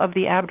muscle of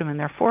the abdomen,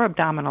 there are 4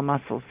 abdominal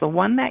muscles. The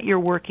one that you're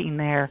working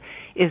there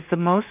is the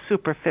most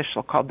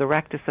superficial, called the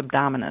rectus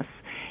abdominis.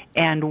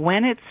 And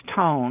when it's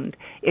toned,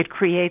 it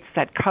creates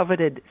that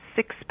coveted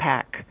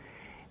six-pack.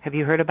 Have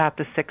you heard about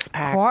the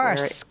six-pack? Of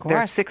course. There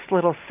are 6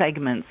 little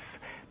segments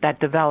that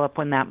develop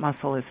when that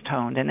muscle is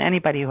toned. And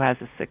anybody who has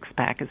a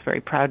six-pack is very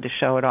proud to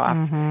show it off,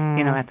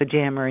 at the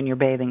gym or in your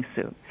bathing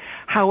suit.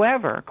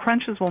 However,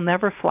 crunches will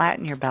never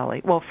flatten your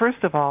belly. Well,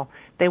 first of all,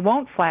 they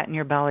won't flatten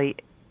your belly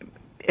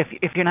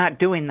if you're not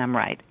doing them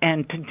right.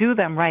 And to do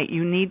them right,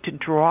 you need to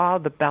draw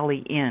the belly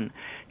in.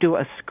 Do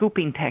a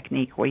scooping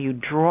technique where you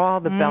draw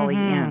the belly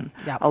in.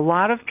 Yep. A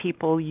lot of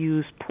people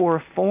use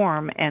poor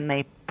form and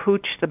they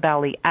pooch the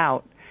belly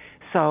out.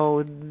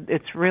 So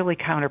it's really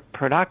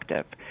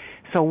counterproductive.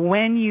 So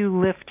when you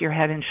lift your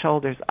head and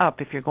shoulders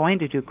up, if you're going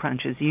to do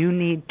crunches, you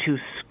need to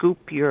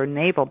scoop your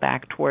navel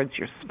back towards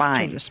your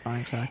spine. Your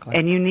spine, exactly.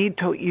 And you need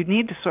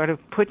to sort of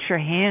put your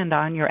hand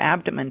on your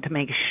abdomen to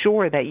make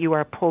sure that you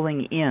are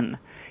pulling in.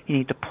 You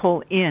need to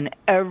pull in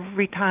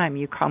every time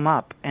you come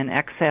up and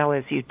exhale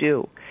as you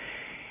do.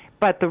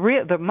 But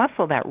the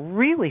muscle that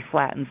really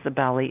flattens the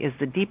belly is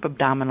the deep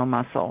abdominal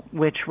muscle,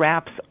 which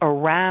wraps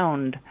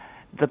around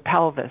the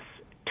pelvis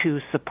to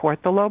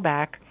support the low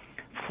back,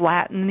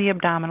 flatten the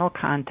abdominal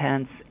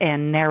contents,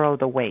 and narrow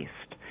the waist.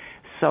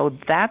 So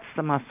that's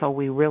the muscle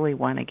we really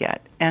want to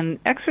get. And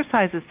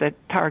exercises that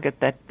target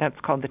that's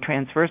called the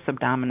transverse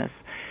abdominis,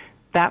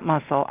 that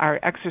muscle, are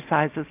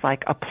exercises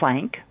like a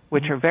plank,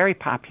 which are very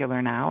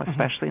popular now,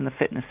 especially in the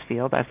fitness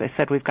field. As I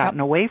said, we've gotten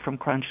away from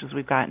crunches.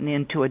 We've gotten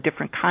into a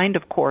different kind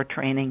of core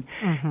training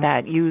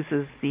that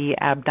uses the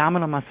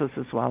abdominal muscles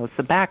as well as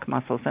the back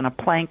muscles, and a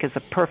plank is a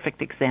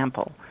perfect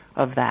example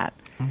of that.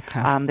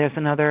 Okay. There's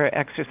another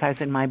exercise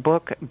in my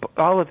book.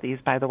 All of these,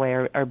 by the way,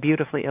 are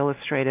beautifully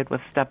illustrated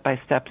with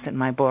step-by-steps in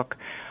my book.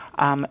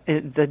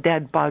 The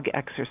dead bug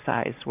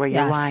exercise, where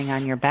you're lying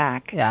on your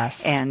back,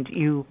 and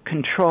you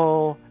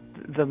control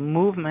the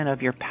movement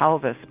of your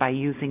pelvis by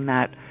using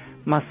that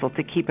muscle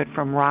to keep it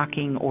from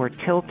rocking or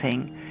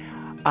tilting,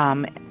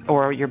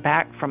 or your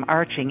back from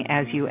arching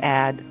as you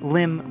add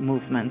limb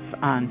movements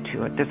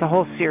onto it. There's a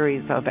whole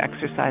series of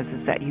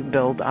exercises that you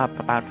build up,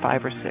 about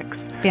 5 or 6.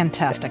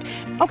 Fantastic.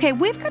 Okay,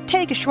 we've got to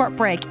take a short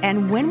break,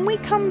 and when we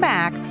come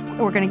back,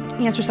 we're going to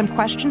answer some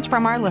questions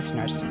from our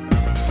listeners.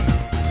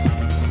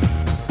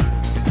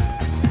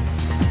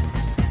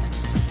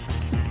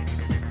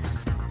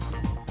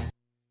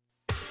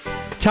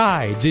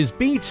 Tides is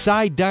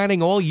beachside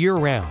dining all year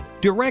round.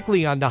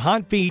 Directly on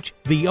Nahant Beach,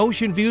 the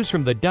ocean views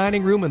from the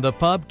dining room and the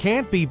pub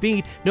can't be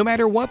beat no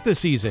matter what the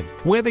season.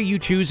 Whether you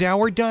choose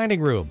our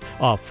dining room,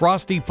 a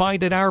frosty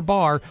pint at our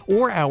bar,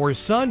 or our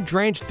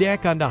sun-drenched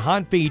deck on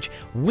Nahant Beach,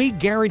 we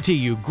guarantee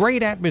you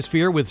great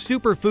atmosphere with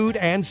superfood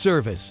and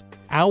service.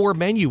 Our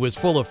menu is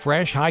full of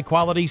fresh,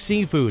 high-quality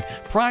seafood,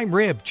 prime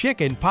rib,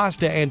 chicken,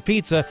 pasta, and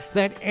pizza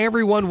that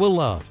everyone will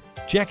love.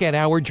 Check out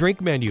our drink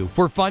menu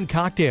for fun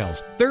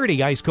cocktails,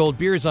 30 ice-cold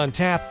beers on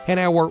tap, and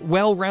our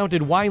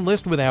well-rounded wine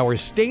list with our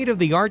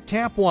state-of-the-art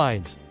tap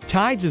wines.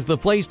 Tides is the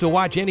place to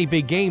watch any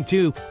big game,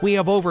 too. We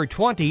have over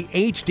 20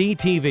 HD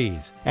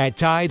TVs. At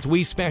Tides,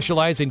 we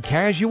specialize in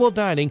casual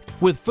dining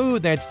with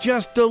food that's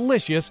just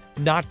delicious,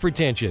 not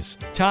pretentious.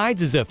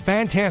 Tides is a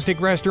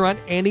fantastic restaurant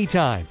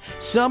anytime,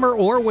 summer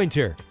or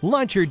winter,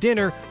 lunch or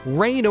dinner,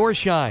 rain or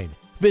shine.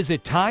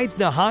 Visit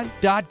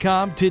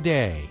TidesNahant.com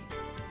today.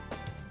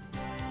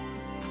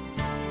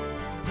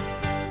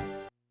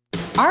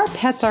 Our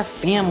pets are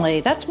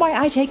family. That's why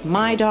I take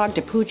my dog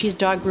to Poochie's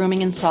Dog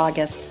Grooming in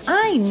Saugus.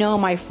 I know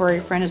my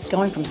furry friend is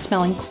going from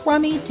smelling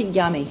crummy to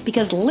yummy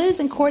because Liz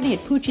and Courtney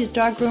at Poochie's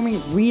Dog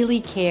Grooming really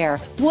care.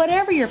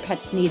 Whatever your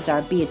pet's needs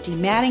are, be it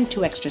dematting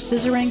to extra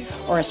scissoring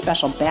or a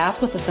special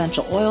bath with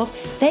essential oils,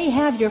 they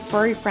have your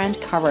furry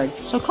friend covered.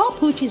 So call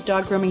Poochie's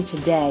Dog Grooming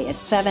today at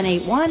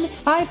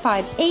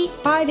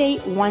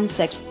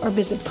 781-558-5816 or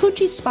visit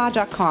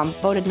PoochieSpa.com,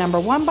 voted number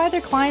 1 by their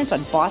clients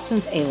on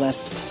Boston's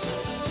A-List.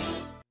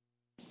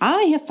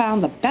 I have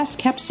found the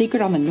best-kept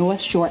secret on the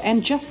North Shore,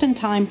 and just in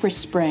time for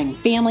spring.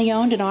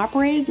 Family-owned and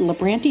operated,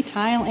 Labranti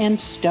Tile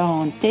and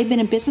Stone. They've been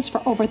in business for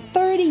over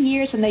 30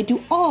 years, and they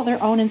do all their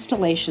own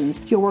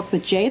installations. You'll work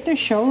with Jay at their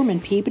showroom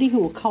in Peabody, who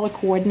will color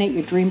coordinate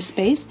your dream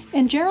space,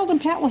 and Gerald and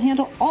Pat will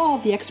handle all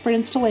the expert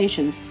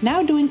installations.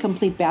 Now doing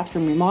complete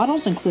bathroom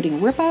remodels, including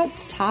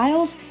rip-outs,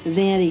 tiles,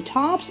 vanity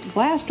tops,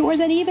 glass doors,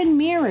 and even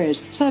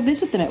mirrors. So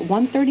visit them at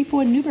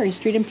 134 Newberry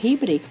Street in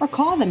Peabody, or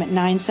call them at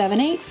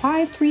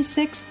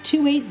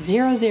 978-536-2800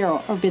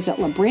 or visit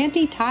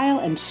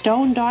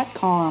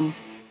LabrantiTileandStone.com.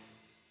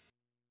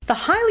 The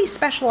highly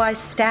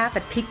specialized staff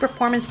at Peak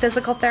Performance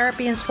Physical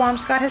Therapy in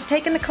Swampscott has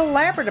taken the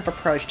collaborative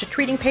approach to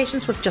treating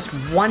patients with just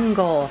one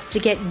goal: to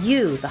get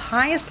you the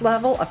highest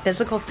level of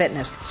physical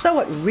fitness. So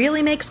what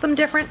really makes them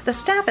different? The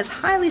staff is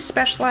highly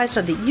specialized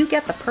so that you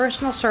get the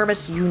personal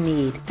service you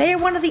need. They are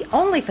one of the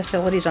only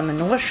facilities on the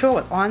North Shore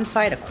with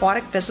on-site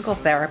aquatic physical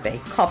therapy.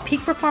 Call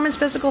Peak Performance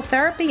Physical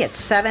Therapy at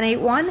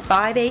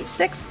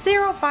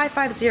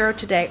 781-586-0550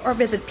 today or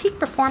visit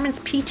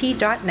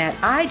peakperformancept.net.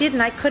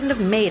 I couldn't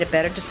have made a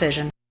better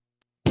decision.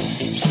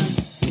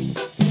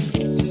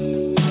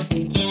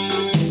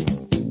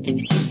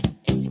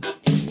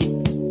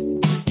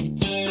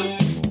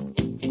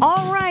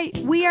 All right,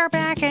 we are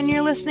back, and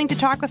you're listening to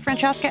Talk with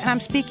Francesca, and I'm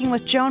speaking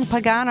with Joan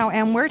Pagano,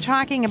 and we're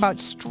talking about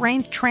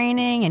strength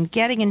training and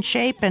getting in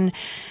shape, and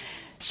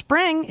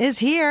spring is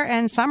here,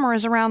 and summer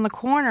is around the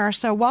corner,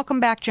 so welcome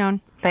back,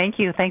 Joan. Thank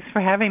you. Thanks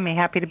for having me.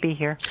 Happy to be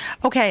here.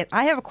 Okay,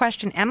 I have a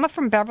question. Emma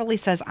from Beverly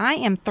says, I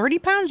am 30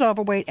 pounds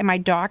overweight, and my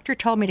doctor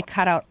told me to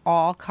cut out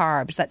all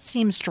carbs. That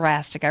seems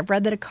drastic. I've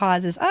read that it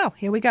causes,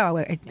 here we go.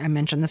 I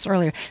mentioned this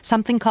earlier,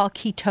 something called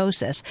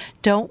ketosis.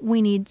 Don't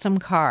we need some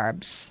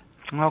carbs?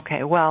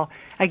 Okay, well,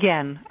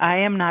 again, I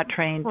am not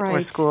trained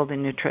or schooled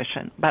in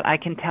nutrition, but I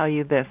can tell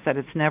you this, that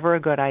it's never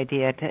a good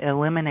idea to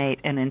eliminate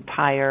an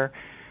entire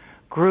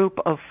group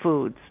of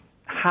foods.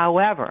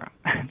 However,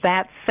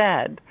 that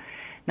said,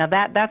 now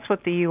that's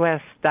what the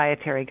U.S.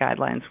 dietary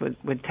guidelines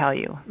would tell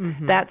you.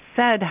 Mm-hmm. That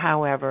said,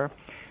 however,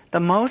 the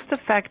most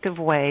effective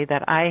way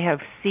that I have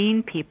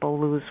seen people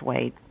lose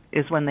weight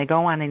is when they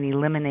go on an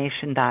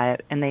elimination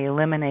diet and they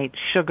eliminate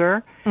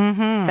sugar,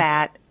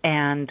 fat,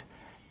 and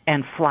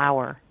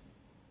flour.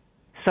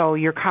 So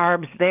your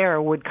carbs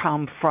there would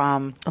come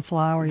from the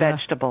flour,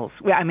 vegetables.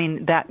 I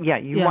mean,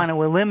 you want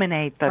to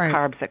eliminate the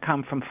carbs that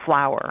come from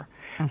flour,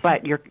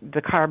 but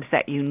the carbs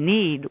that you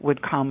need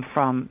would come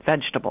from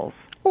vegetables.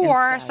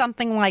 Or instead.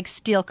 Something like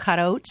steel-cut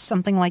oats,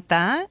 something like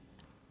that.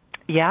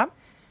 Yeah.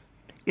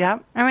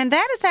 I mean,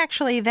 that is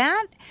actually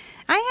that.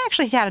 I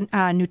actually had a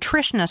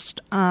nutritionist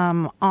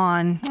on,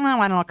 I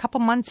don't know, a couple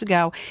months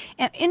ago.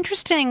 And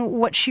interesting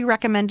what she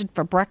recommended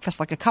for breakfast,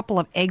 like a couple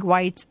of egg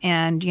whites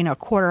and, a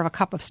quarter of a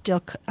cup of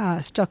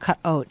steel-cut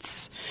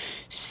oats.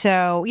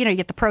 So, you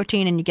get the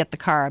protein and you get the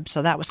carbs.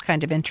 So that was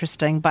kind of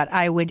interesting. But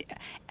I would,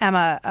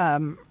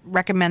 Emma,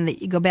 recommend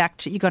that you go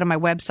to my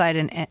website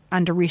and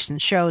under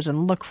recent shows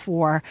and look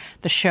for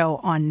the show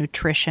on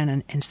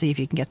nutrition and see if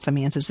you can get some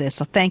answers there.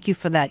 So thank you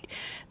for that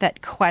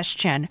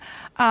question.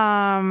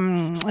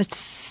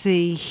 Let's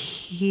see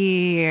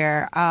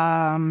here.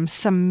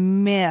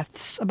 Some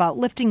myths about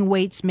lifting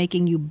weights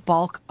making you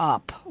bulk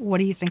up. What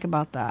do you think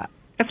about that?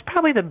 It's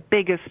probably the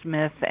biggest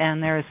myth,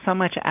 and there is so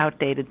much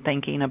outdated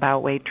thinking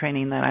about weight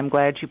training that I'm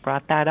glad you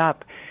brought that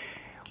up.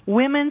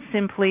 Women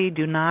simply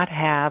do not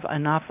have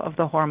enough of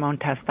the hormone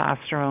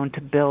testosterone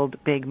to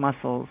build big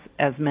muscles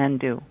as men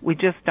do. We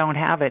just don't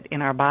have it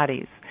in our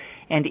bodies.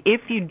 And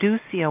if you do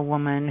see a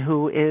woman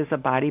who is a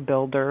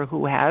bodybuilder,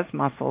 who has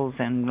muscles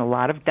and a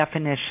lot of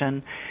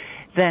definition,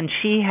 then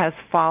she has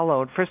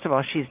followed, first of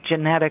all, she's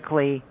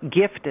genetically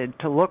gifted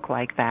to look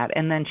like that,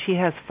 and then she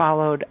has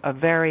followed a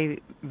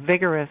very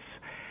vigorous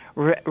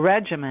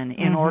regimen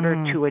in order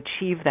to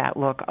achieve that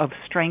look of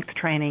strength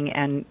training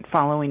and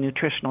following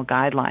nutritional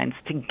guidelines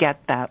to get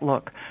that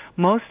look.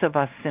 Most of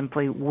us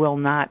simply will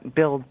not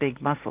build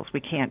big muscles. We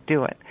can't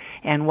do it.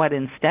 And what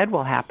instead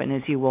will happen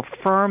is you will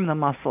firm the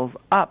muscles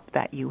up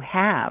that you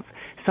have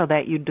so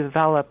that you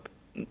develop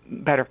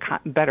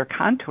better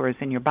contours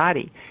in your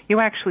body. You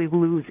actually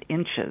lose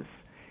inches.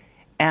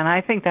 And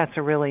I think that's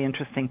a really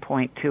interesting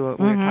point, too.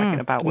 We were talking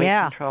about weight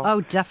control.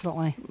 Oh,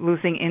 definitely.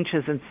 Losing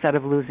inches instead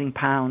of losing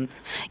pounds.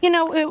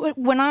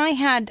 When I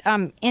had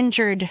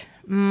injured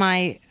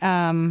my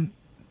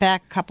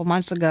back a couple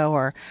months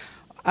ago,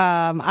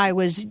 I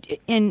was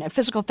in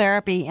physical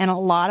therapy, and a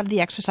lot of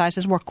the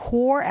exercises were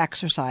core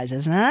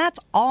exercises, and that's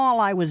all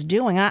I was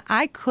doing.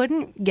 I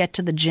couldn't get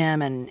to the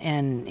gym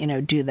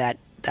and do that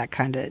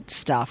kind of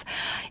stuff.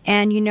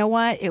 And you know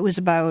what? It was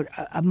about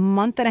a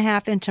month and a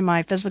half into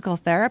my physical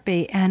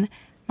therapy, and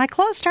my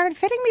clothes started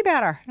fitting me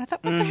better. And I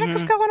thought, what the heck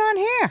is going on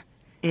here?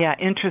 Yeah,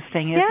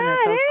 interesting, isn't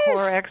it? Those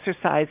core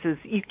exercises,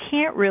 you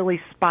can't really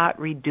spot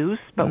reduce,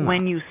 but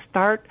when you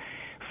start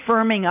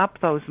firming up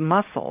those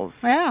muscles,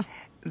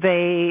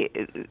 they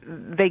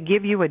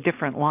give you a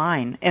different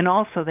line, and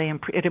also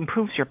it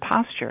improves your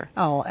posture.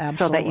 Oh,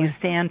 absolutely. So that you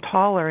stand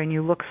taller and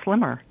you look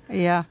slimmer.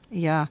 Yeah.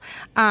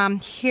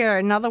 Here,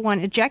 another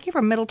one. Jackie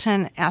from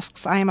Middleton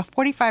asks, I am a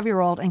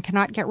 45-year-old and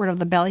cannot get rid of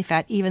the belly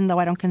fat, even though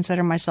I don't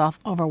consider myself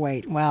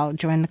overweight. Well,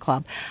 join the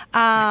club.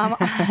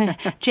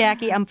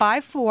 Jackie, I'm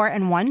 5'4"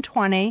 and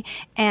 120,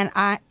 and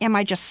am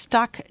I just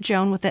stuck,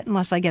 Joan, with it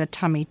unless I get a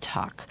tummy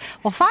tuck?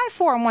 Well,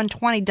 5'4" and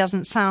 120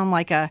 doesn't sound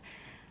like that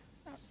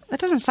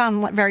doesn't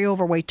sound very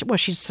overweight. Well,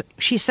 she's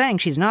saying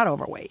she's not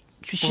overweight.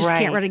 She just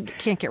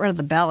can't get rid of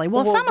the belly.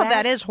 Well, some of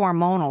that is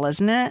hormonal,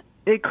 isn't it?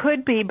 It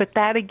could be, but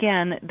that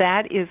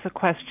is a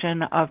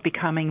question of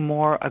becoming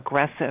more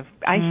aggressive.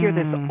 I hear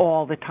this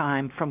all the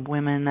time from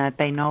women that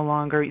they no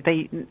longer,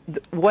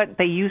 what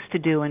they used to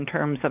do in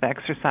terms of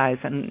exercise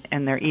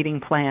and their eating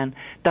plan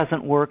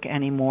doesn't work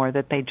anymore,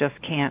 that they just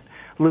can't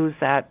lose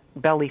that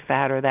belly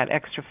fat or that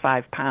extra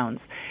 5 pounds.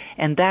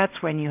 And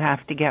that's when you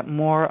have to get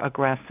more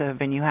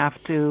aggressive, and you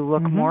have to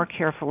look more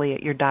carefully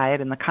at your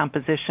diet and the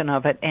composition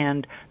of it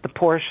and the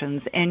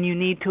portions, and you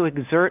need to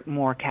exert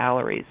more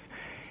calories.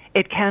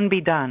 It can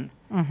be done,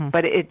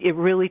 but it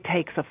really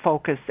takes a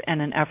focus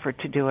and an effort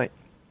to do it.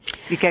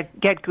 You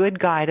get good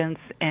guidance,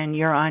 and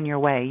you're on your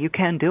way. You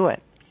can do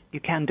it.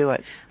 You can do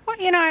it. Well,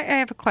 I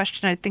have a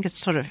question. I think it's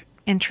sort of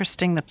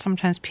interesting that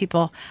sometimes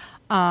people,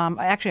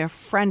 actually a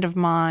friend of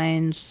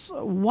mine's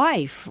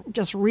wife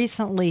just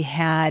recently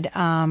had,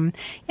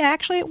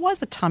 actually it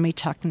was a tummy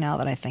tuck now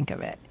that I think of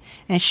it.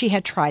 And she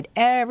had tried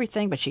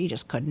everything, but she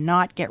just could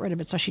not get rid of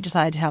it. So she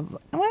decided to have,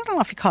 I don't know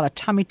if you call it a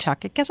tummy tuck.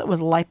 I guess it was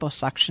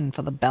liposuction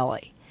for the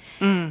belly.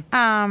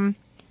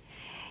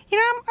 You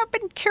know, I've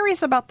been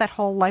curious about that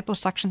whole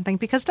liposuction thing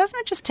because doesn't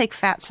it just take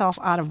fat cells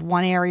out of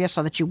one area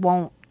so that you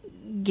won't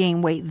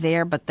gain weight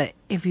there, but that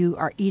if you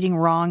are eating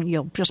wrong,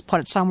 you'll just put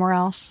it somewhere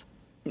else?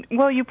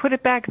 Well, you put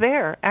it back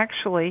there,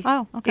 actually.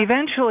 Oh, okay.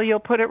 Eventually, you'll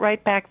put it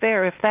right back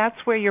there. If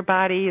that's where your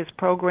body is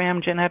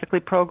programmed, genetically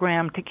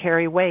programmed to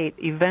carry weight,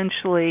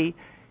 eventually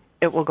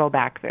it will go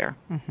back there.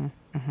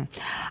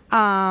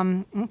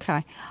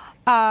 Okay.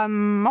 I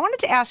wanted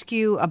to ask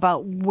you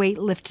about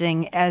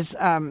weightlifting as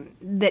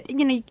that,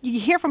 you know, you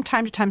hear from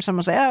time to time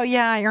someone say, oh,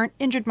 yeah, I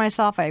injured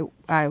myself.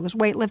 I was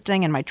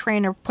weightlifting and my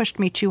trainer pushed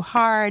me too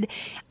hard.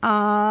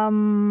 How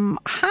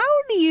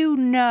do you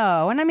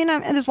know? And I mean,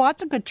 there's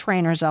lots of good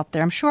trainers out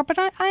there, I'm sure, but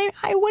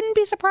I wouldn't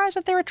be surprised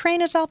if there are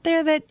trainers out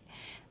there that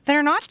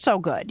are not so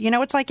good. You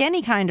know, it's like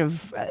any kind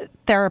of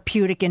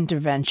therapeutic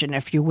intervention,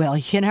 if you will,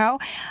 you know.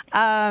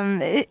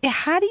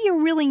 How do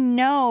you really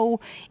know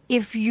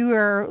if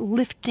you're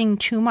lifting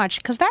too much?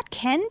 Because that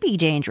can be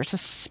dangerous,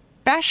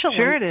 especially.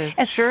 Sure it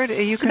is. Sure it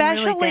is. You can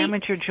really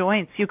damage your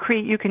joints. You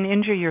can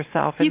injure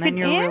yourself, and then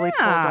you're really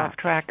pulled off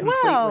track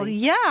completely. Well,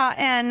 yeah,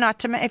 and not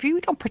to if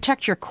you don't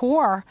protect your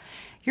core,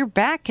 your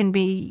back can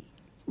be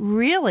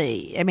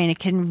really, I mean, it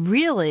can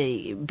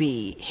really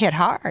be hit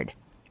hard.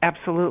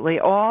 Absolutely.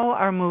 All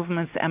our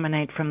movements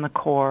emanate from the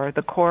core.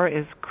 The core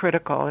is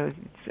critical. It's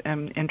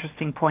an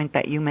interesting point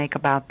that you make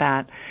about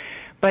that.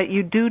 But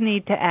you do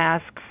need to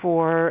ask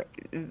for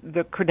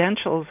the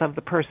credentials of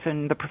the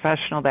person, the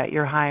professional that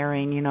you're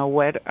hiring. You know,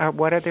 what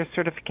are their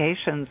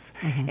certifications?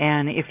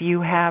 And if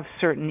you have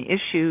certain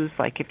issues,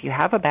 like if you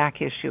have a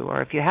back issue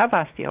or if you have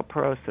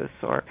osteoporosis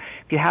or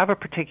if you have a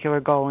particular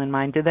goal in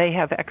mind, do they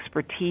have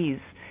expertise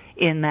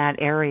in that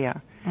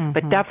area?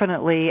 But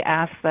definitely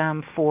ask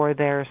them for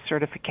their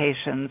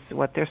certifications,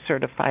 what they're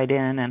certified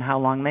in, and how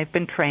long they've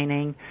been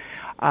training.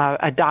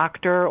 A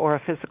doctor or a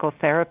physical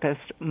therapist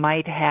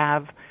might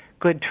have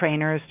good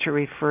trainers to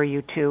refer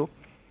you to.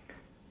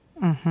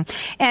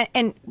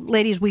 And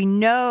ladies, we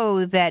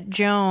know that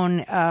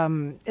Joan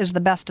is the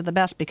best of the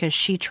best because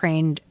she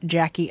trained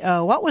Jackie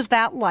O. What was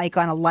that like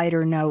on a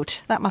lighter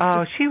note? That must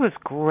have... she was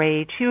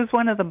great. She was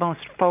one of the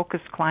most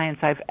focused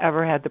clients I've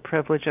ever had the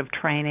privilege of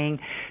training.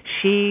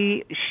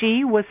 She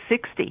was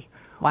 60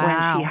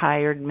 when she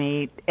hired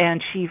me,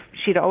 and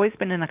she'd always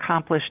been an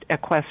accomplished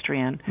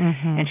equestrian,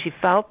 and she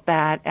felt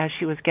that as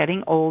she was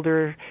getting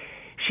older,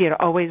 she had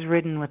always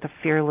ridden with a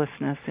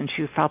fearlessness, and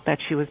she felt that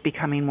she was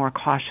becoming more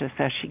cautious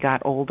as she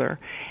got older.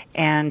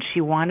 And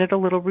she wanted a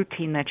little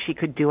routine that she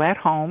could do at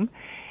home,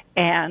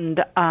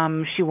 and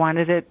she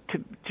wanted it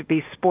to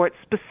be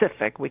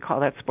sport-specific. We call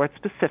that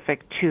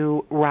sport-specific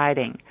to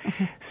riding.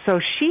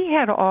 So she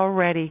had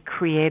already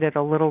created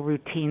a little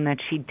routine that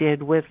she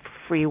did with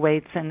free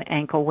weights and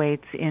ankle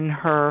weights in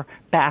her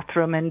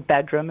bathroom and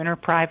bedroom in her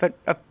private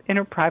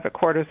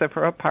quarters of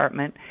her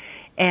apartment.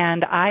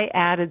 And I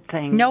added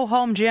things. No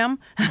home gym?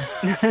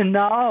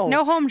 No.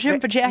 No home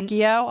gym for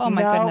Jackie O? Oh,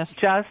 my goodness.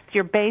 Just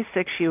your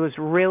basics. She was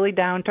really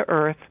down to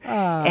earth.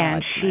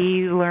 And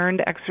she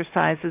learned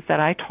exercises that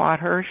I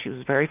taught her. She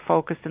was very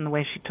focused in the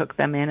way she took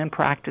them in and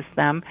practiced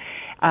them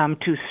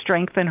to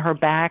strengthen her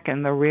back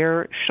and the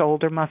rear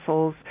shoulder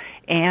muscles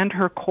and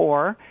her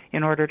core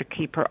in order to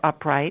keep her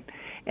upright.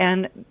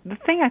 And the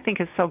thing I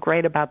think is so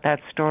great about that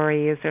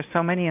story is there's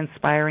so many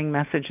inspiring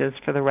messages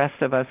for the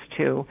rest of us,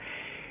 too.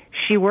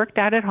 She worked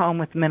out at home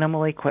with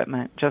minimal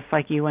equipment, just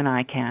like you and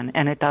I can,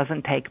 and it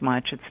doesn't take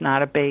much. It's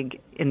not a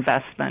big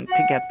investment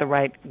to get the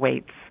right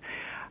weights.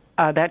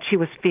 That she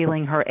was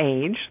feeling her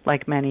age,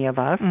 like many of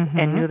us,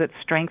 and knew that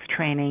strength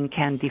training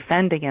can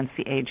defend against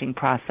the aging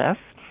process,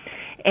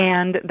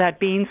 and that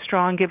being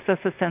strong gives us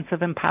a sense of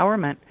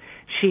empowerment.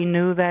 She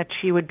knew that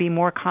she would be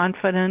more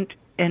confident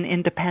and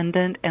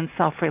independent and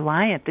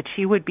self-reliant, that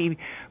she would be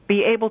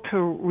able to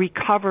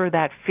recover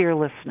that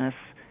fearlessness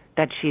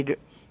that she'd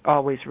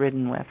always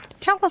ridden with.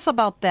 Tell us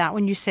about that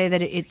when you say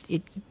that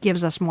it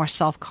gives us more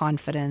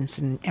self-confidence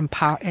and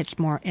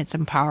it's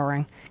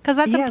empowering. Because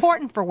that's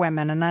important for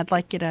women, and I'd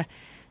like you to...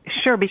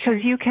 Sure,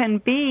 because you can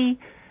be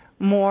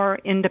more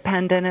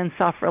independent and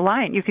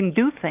self-reliant. You can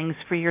do things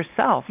for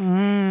yourself.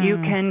 You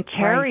can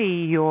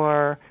carry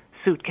your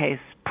suitcase,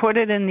 put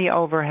it in the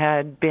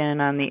overhead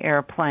bin on the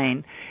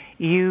airplane.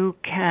 You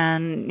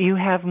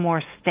have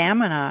more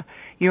stamina.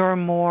 You're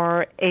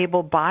more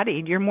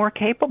able-bodied. You're more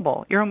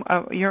capable.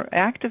 You're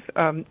active.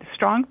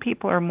 Strong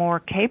people are more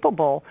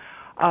capable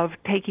of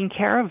taking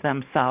care of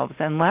themselves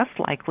and less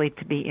likely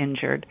to be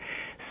injured.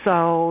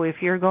 So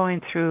if you're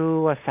going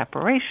through a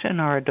separation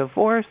or a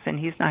divorce and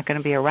he's not going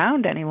to be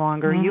around any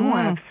longer, you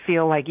want to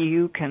feel like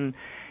you can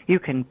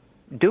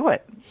do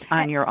it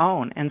on your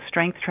own. And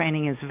strength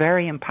training is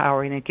very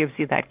empowering. It gives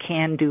you that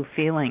can-do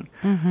feeling,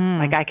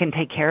 like I can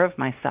take care of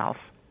myself.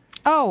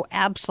 Oh,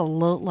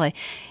 absolutely.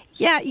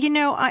 Yeah, you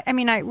know, I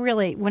mean, I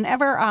really,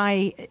 whenever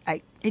I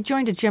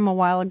joined a gym a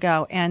while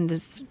ago, and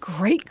this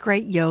great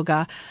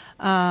yoga,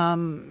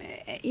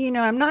 you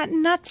know, I'm not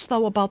nuts,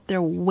 though, about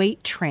their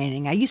weight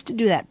training. I used to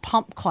do that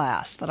pump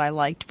class that I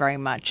liked very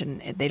much,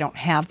 and they don't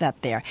have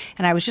that there.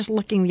 And I was just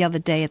looking the other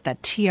day at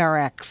that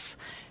TRX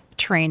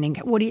training.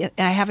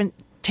 I haven't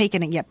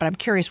taken it yet, but I'm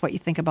curious what you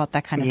think about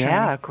that kind of training.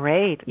 Yeah,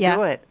 great. Yeah.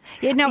 Do it.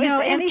 Yeah, now, You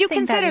know, do you anything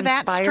consider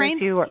that inspires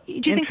strength? you or Do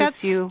you think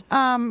interests that's?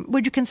 you.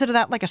 Would you consider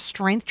that like a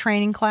strength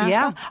training class?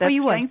 Yeah, Oh, that's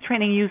you would. strength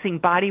training using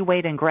body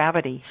weight and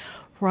gravity.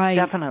 Right.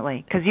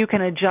 Definitely, because you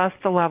can adjust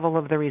the level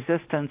of the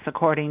resistance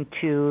according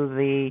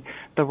to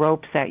the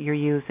ropes that you're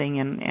using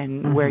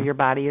and where your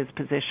body is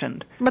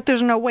positioned. But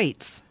there's no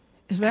weights,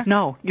 is there?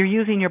 No, you're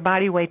using your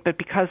body weight, but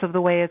because of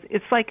the way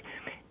it's like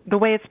the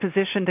way it's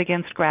positioned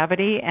against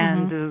gravity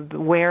and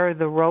where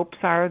the ropes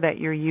are that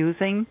you're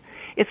using.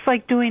 It's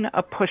like doing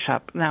a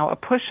push-up. Now, a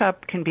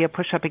push-up can be a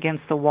push-up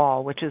against the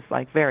wall, which is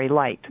like very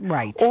light.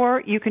 Right.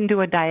 Or you can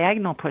do a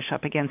diagonal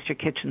push-up against your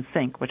kitchen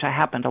sink, which I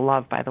happen to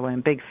love, by the way. I'm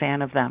a big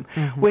fan of them,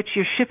 which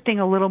you're shifting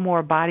a little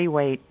more body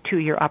weight to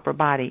your upper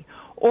body.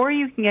 Or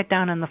you can get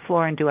down on the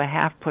floor and do a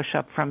half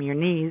push-up from your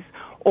knees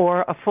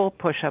or a full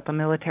push-up, a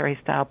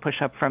military-style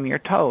push-up from your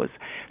toes.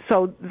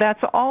 So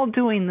that's all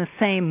doing the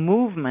same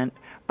movement,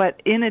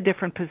 but in a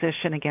different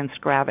position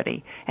against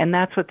gravity. And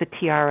that's what the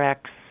TRX,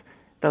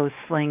 those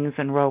slings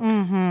and ropes,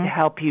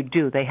 help you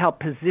do. They help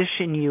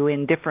position you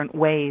in different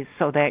ways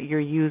so that you're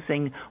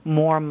using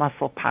more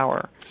muscle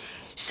power.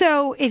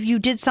 So if you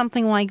did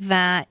something like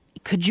that,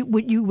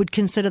 you would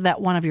consider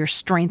that one of your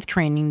strength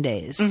training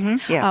days?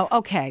 Yeah. Oh,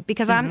 okay.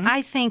 Because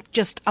I think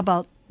just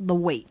about the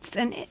weights,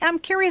 and I'm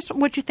curious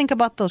what you think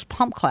about those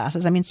pump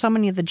classes. I mean, so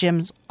many of the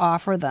gyms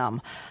offer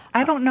them.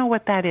 I don't know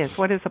what that is.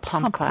 What is a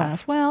pump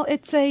class? Well,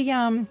 it's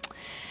a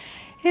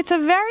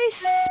very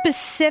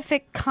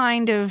specific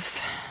kind of.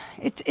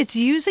 It's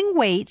using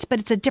weights,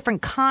 but it's a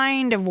different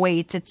kind of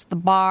weights. It's the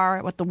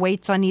bar with the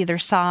weights on either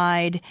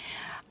side.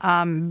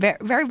 Very,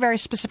 very, very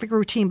specific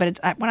routine. But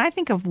when I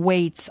think of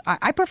weights,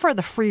 I prefer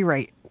the free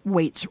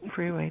weights.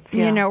 Free weights,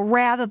 yeah. You know,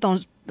 rather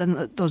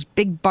than those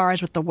big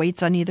bars with the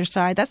weights on either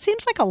side. That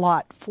seems like a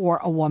lot for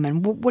a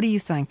woman. What do you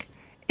think?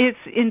 It's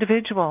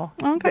individual.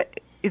 Okay.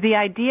 The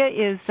idea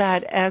is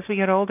that as we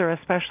get older,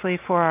 especially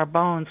for our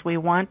bones, we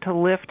want to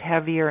lift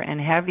heavier and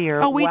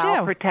heavier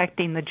while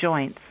protecting the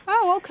joints.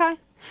 Oh, okay.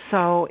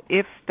 So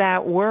if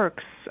that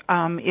works,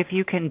 if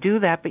you can do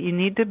that, but you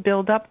need to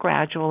build up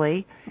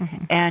gradually,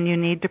 and you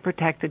need to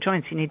protect the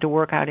joints. You need to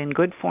work out in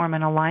good form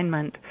and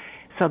alignment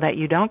so that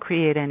you don't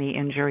create any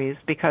injuries,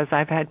 because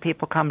I've had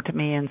people come to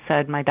me and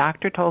said, my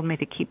doctor told me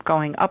to keep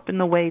going up in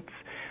the weights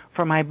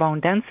for my bone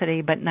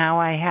density, but now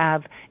I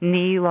have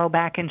knee, low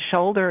back, and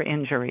shoulder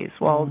injuries.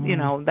 Well, you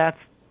know, that's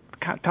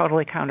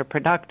totally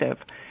counterproductive.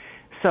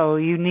 So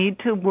you need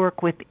to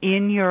work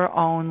within your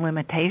own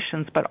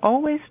limitations, but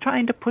always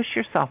trying to push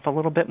yourself a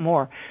little bit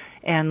more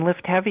and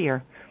lift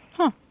heavier.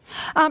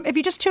 If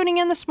you're just tuning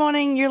in this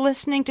morning, you're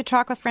listening to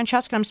Talk with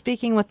Francesca. I'm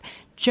speaking with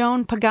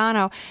Joan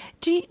Pagano.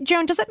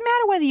 Joan, does it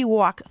matter whether you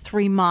walk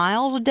 3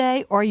 miles a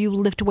day or you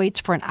lift weights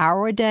for an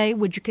hour a day?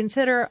 Would you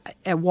consider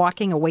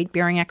walking a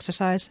weight-bearing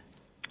exercise?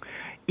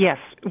 Yes,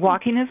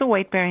 walking is a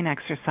weight-bearing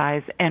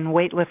exercise, and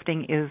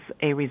weightlifting is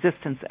a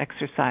resistance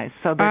exercise.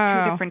 So there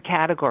are two different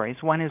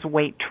categories. One is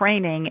weight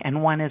training,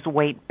 and one is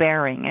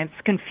weight-bearing. It's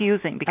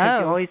confusing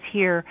because you always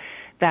hear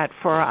that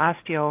for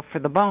for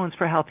the bones,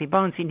 for healthy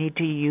bones, you need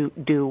to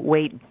do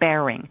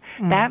weight-bearing.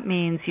 That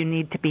means you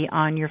need to be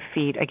on your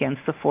feet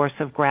against the force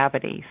of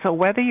gravity. So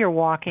whether you're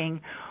walking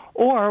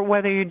or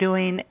whether you're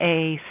doing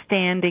a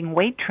standing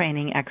weight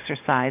training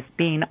exercise,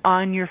 being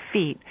on your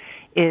feet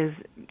is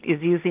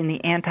using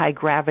the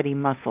anti-gravity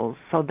muscles,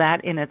 so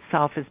that in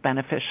itself is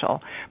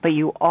beneficial. But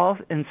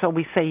and so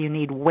we say you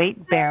need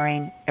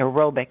weight-bearing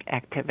aerobic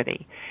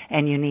activity,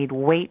 and you need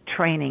weight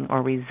training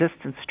or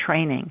resistance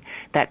training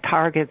that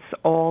targets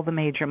all the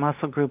major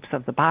muscle groups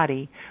of the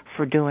body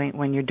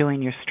when you're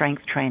doing your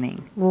strength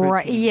training.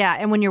 Right. Yeah,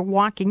 and when you're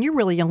walking, you're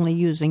really only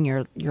using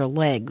your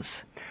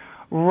legs.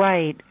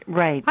 Right.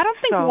 I don't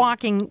think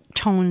walking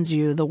tones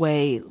you the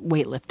way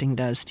weightlifting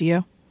does. Do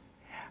you?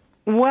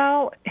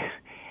 Well,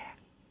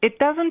 it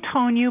doesn't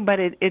tone you, but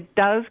it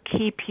does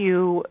keep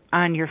you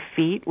on your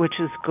feet, which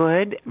is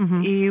good.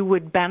 You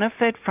would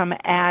benefit from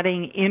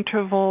adding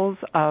intervals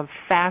of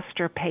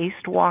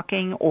faster-paced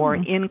walking or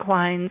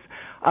inclines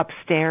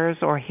upstairs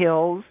or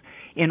hills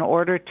in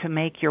order to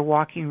make your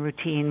walking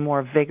routine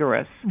more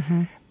vigorous.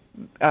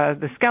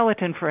 The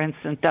skeleton, for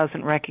instance,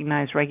 doesn't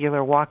recognize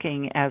regular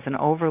walking as an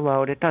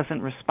overload. It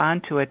doesn't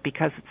respond to it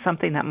because it's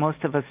something that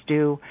most of us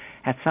do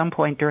at some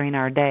point during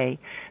our day.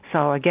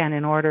 So again,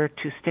 in order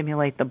to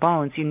stimulate the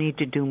bones, you need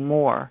to do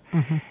more.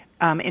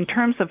 In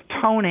terms of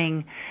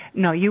toning,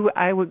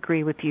 I would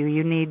agree with you.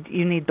 You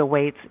need the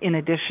weights in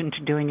addition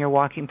to doing your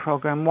walking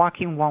program.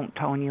 Walking won't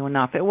tone you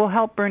enough. It will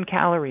help burn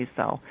calories,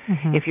 though.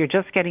 If you're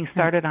just getting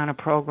started on a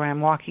program,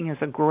 walking is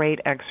a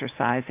great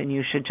exercise, and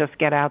you should just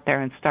get out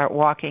there and start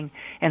walking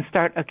and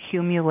start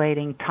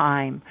accumulating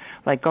time.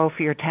 Like go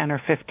for your 10 or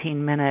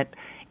 15-minute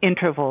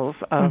intervals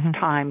of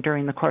time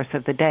during the course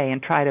of the day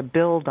and try to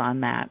build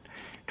on that.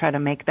 Try to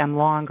make them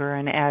longer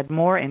and add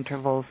more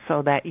intervals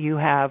so that you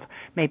have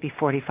maybe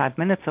 45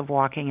 minutes of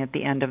walking at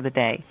the end of the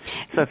day.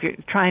 So if you're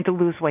trying to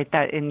lose weight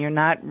and you're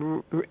not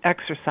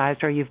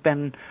exercised or you've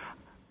been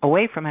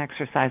away from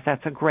exercise,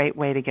 that's a great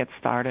way to get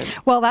started.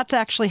 Well, that's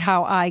actually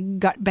how I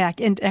got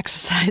back into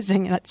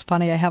exercising. And it's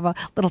funny, I have a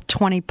little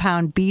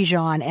 20-pound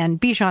Bichon, and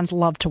Bichons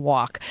love to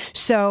walk.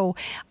 So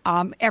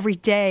every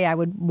day I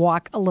would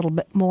walk a little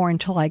bit more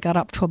until I got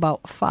up to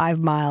about 5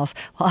 miles.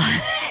 Well,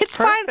 it's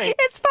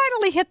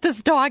finally hit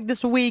this dog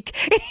this week.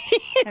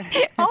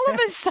 All of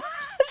a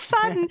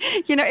sudden,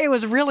 it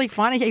was really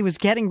funny. He was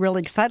getting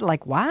really excited,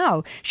 like,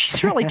 wow,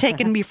 she's really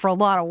taking me for a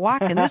lot of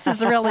walking. This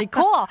is really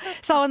cool.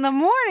 So in the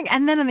morning,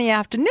 and then in the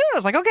afternoon, I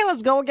was like, okay,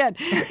 let's go again.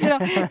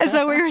 And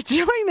so we were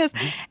doing this,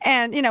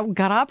 and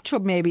got up to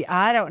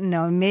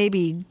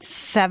maybe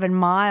 7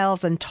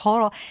 miles in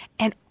total,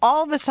 and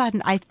all of a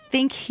sudden, I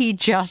think he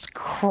just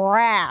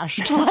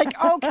crashed. Like,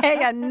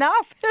 okay,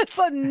 enough is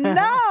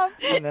enough.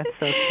 Oh, that's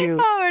so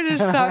cute. Oh, it is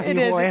so. It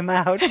you is. wore him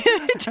out.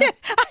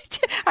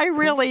 I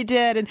really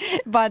did,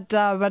 but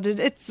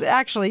it's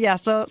actually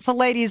So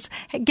ladies,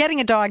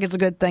 getting a dog is a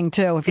good thing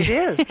too. It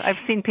is. I've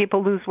seen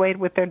people lose weight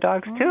with their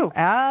dogs too.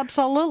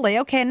 Absolutely.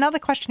 Okay, another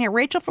question here.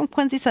 Rachel from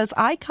Quincy says,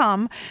 I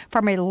come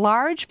from a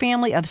large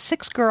family of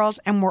 6 girls,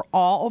 and we're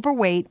all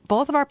overweight.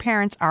 Both of our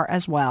parents are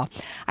as well.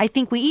 I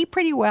think we eat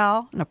pretty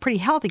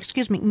healthy,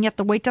 and yet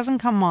the weight doesn't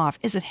come off.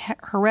 Is it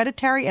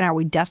hereditary, and are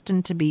we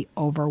destined to be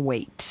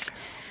overweight?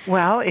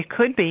 Well, it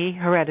could be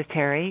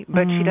hereditary,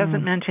 but she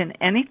doesn't mention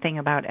anything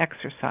about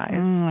exercise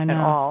at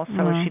all.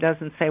 So she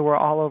doesn't say we're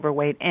all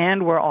overweight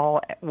and we're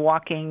all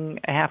walking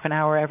a half an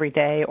hour every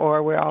day,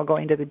 or we're all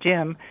going to the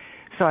gym.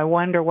 So I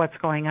wonder what's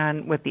going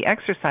on with the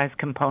exercise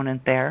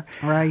component there.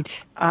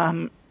 Right.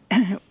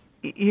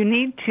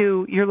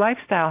 Your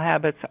lifestyle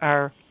habits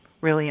are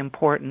really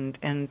important,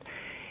 and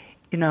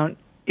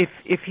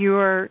if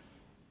you're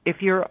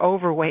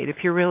overweight,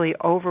 if you're really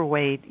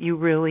overweight, you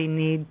really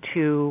need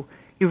to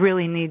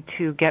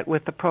get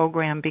with the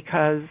program,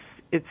 because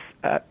it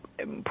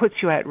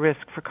puts you at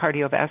risk for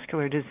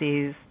cardiovascular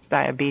disease,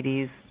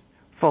 diabetes,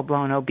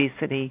 full-blown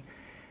obesity.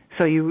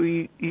 So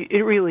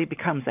it really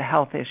becomes a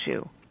health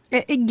issue.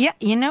 It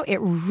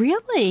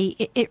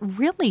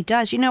really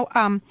does.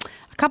 A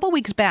couple of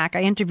weeks back,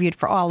 I interviewed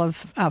for all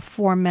of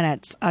 4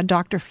 minutes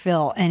Dr.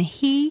 Phil, and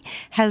he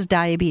has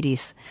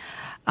diabetes.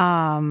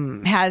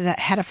 Has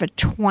had it for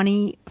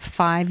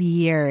 25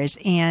 years,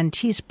 and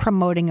he's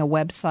promoting a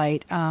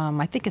website.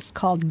 I think it's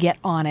called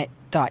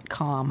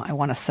getonit.com, I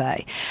want to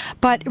say.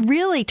 But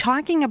really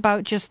talking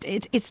about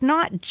it's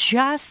not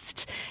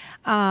just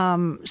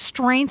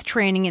strength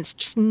training. It's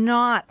just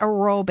not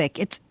aerobic.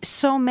 It's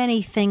so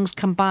many things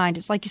combined.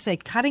 It's like you say,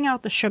 cutting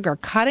out the sugar,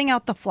 cutting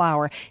out the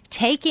flour,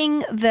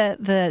 taking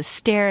the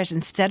stairs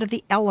instead of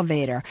the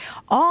elevator.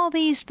 All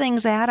these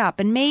things add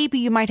up, and maybe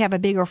you might have a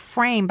bigger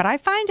frame, but I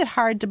find it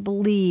hard to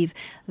believe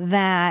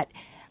that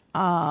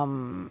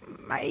I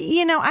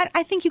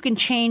think you can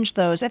change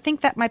those. I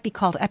think that might be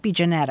called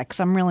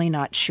epigenetics. I'm really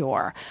not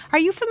sure. Are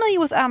you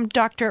familiar with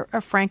Dr.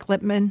 Frank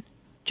Lipman,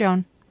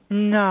 Joan?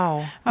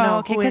 No. Oh,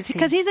 okay,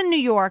 because he's in New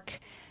York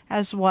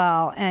as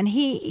well, and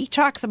he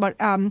talks about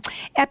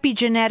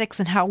epigenetics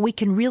and how we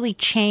can really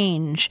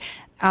change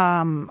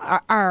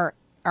our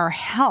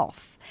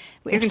health.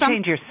 You can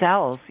change your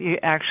cells. You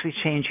actually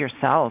change your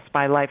cells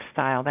by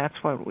lifestyle.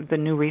 That's what the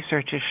new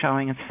research is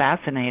showing. It's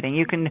fascinating.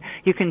 You can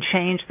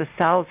change the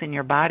cells in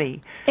your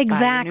body.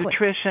 Exactly. By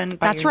nutrition,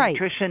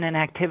 nutrition and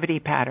activity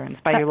patterns,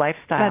 by your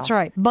lifestyle. That's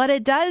right. But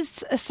it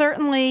does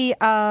certainly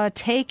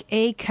take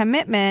a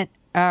commitment,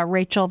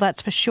 Rachel,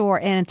 that's for sure,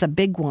 and it's a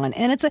big one.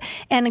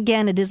 And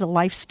again, it is a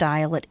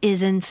lifestyle. It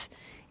isn't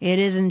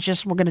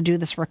just we're going to do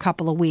this for a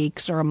couple of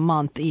weeks or a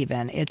month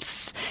even.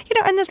 It's,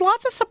 and there's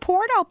lots of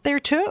support out there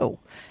too.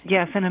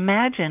 Yes, and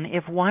imagine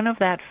if one of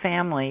that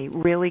family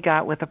really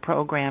got with a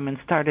program and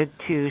started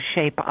to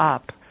shape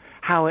up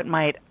how it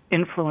might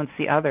influence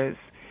the others.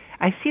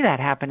 I see that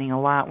happening a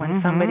lot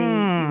when somebody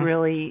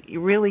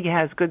really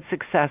has good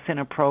success in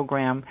a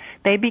program.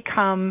 They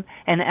become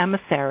an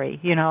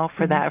emissary,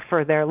 for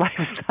their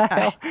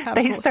lifestyle.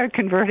 They start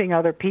converting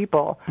other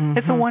people.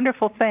 It's a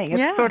wonderful thing.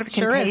 It's sort of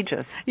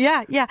contagious.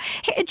 Yeah.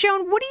 Hey,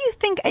 Joan, what do you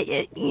think?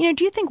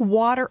 Do you think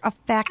water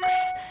affects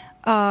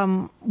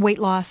weight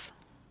loss?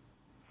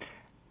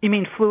 You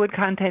mean fluid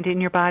content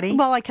in your body?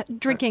 Well, like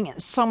drinking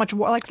so much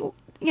water, like.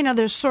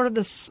 There's sort of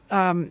this,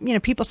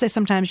 people say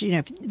sometimes,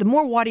 the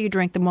more water you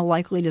drink, the more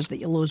likely it is that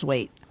you lose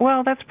weight.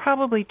 Well, that's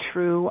probably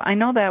true. I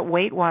know that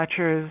Weight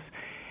Watchers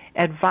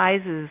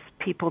advises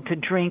people to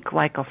drink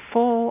like a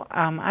full,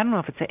 I don't know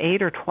if it's an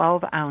 8 or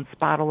 12 ounce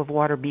bottle of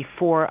water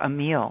before a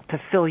meal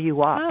to fill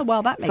you up. Oh,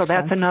 well, that makes sense. So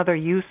that's another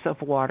use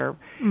of water.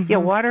 Yeah,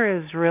 water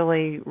is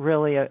really,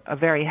 really a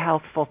very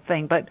healthful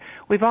thing. But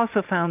we've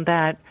also found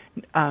that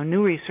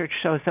new research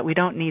shows that we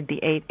don't need the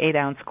 8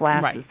 ounce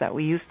glasses that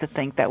we used to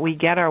think, that we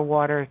get our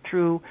water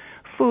through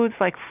foods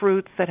like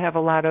fruits that have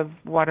a lot of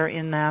water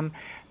in them,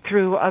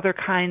 through other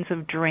kinds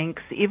of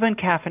drinks, even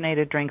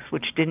caffeinated drinks,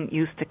 which didn't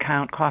used to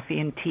count, coffee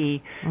and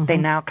tea, they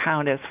now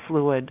count as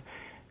fluid.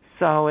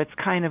 So it's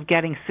kind of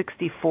getting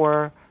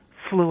 64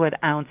 fluid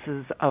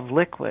ounces of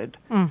liquid,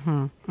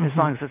 as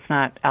long as it's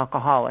not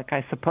alcoholic,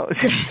 I suppose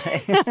you'd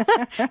say.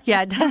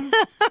 Yeah,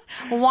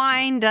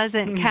 wine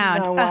doesn't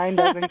count. No, wine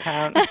doesn't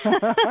count.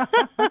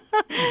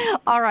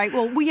 All right.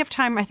 Well, we have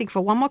time, I think,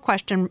 for one more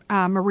question.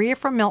 Maria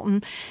from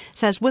Milton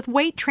says, with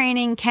weight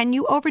training, can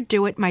you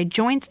overdo it? My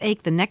joints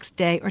ache the next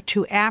day or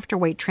two after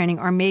weight training,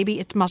 or maybe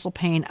it's muscle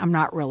pain. I'm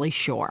not really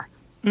sure.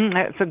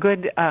 It's a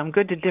good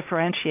to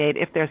differentiate.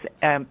 If there's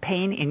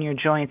pain in your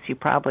joints, you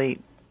probably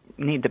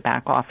need to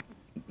back off.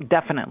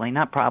 Definitely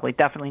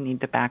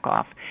need to back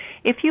off.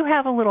 If you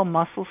have a little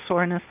muscle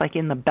soreness, like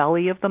in the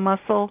belly of the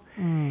muscle,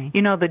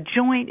 the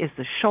joint is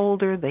the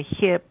shoulder, the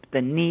hip,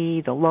 the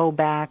knee, the low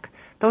back.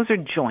 Those are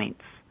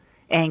joints,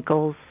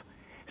 ankles.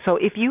 So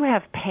if you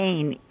have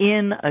pain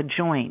in a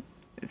joint,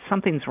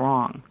 something's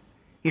wrong.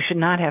 You should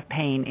not have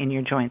pain in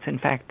your joints. In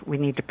fact, we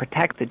need to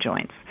protect the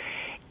joints.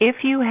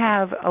 If you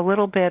have a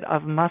little bit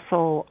of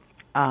muscle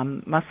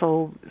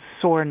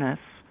soreness,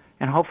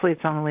 and hopefully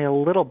it's only a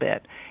little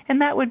bit,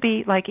 and that would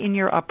be like in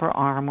your upper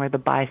arm where the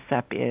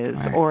bicep is,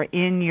 right, or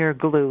in your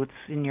glutes,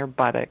 in your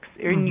buttocks,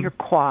 or in your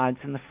quads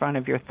in the front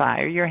of your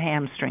thigh, or your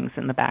hamstrings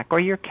in the back, or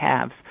your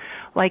calves,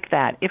 like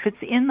that. If it's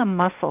in the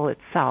muscle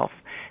itself,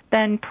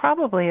 then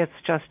probably it's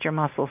just your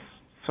muscle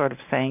sort of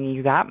saying,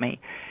 you got me.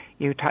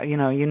 You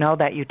know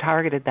that you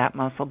targeted that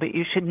muscle, but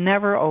you should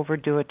never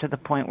overdo it to the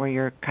point where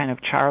you're kind of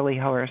Charlie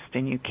horsed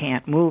and you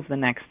can't move the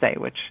next day,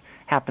 which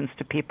happens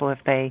to people if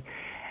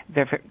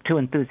they're too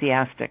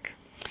enthusiastic.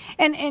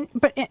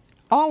 But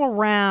all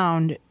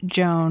around,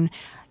 Joan,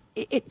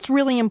 it's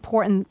really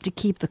important to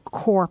keep the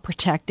core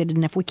protected,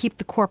 and if we keep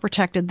the core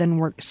protected, then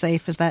we're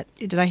safe.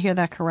 Did I hear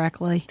that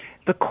correctly?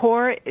 The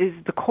core is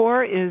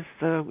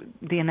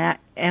the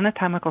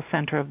anatomical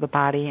center of the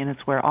body, and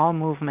it's where all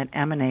movement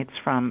emanates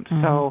from.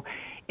 So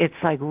it's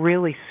like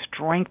really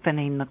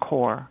strengthening the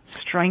core.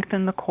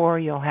 Strengthen the core,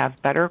 you'll have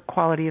better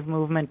quality of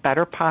movement,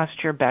 better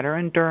posture, better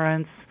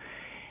endurance,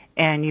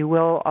 and you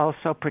will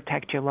also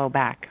protect your low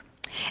back.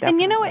 Definitely.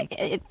 And you know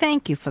what?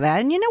 Thank you for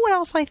that. And you know what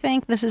else I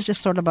think? This is just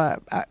sort of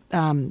a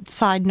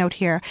side note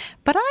here.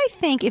 But I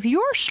think if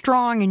you're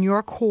strong in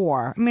your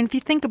core, I mean, if you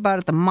think about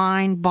it, the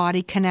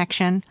mind-body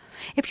connection,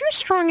 if you're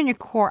strong in your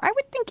core, I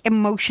would think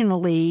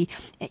emotionally,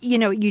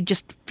 you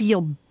just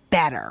feel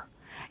better.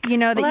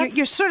 That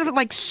you're sort of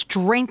like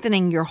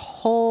strengthening your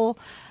whole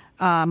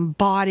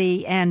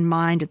body and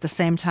mind at the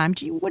same time.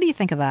 What do you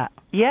think of that?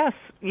 Yes.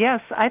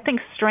 I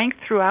think strength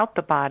throughout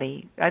the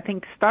body. I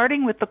think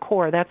starting with the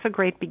core, that's a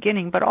great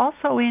beginning, but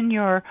also in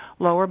your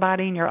lower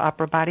body and your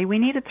upper body. We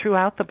need it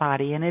throughout the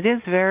body, and it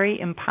is very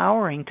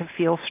empowering to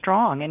feel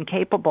strong and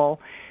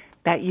capable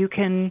that you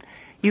can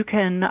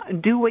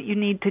do what you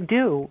need to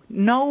do.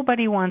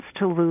 Nobody wants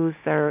to lose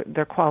their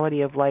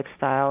quality of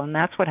lifestyle, and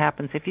that's what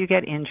happens if you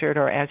get injured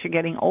or as you're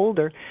getting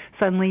older,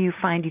 suddenly you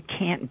find you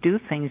can't do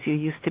things you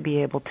used to be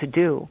able to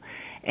do.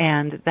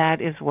 And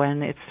that is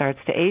when it starts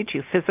to age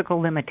you. Physical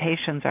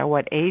limitations are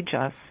what age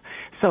us.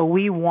 So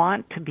we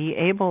want to be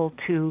able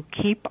to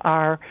keep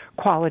our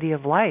quality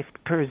of life,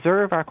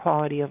 preserve our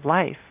quality of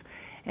life.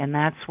 And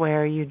that's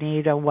where you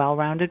need a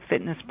well-rounded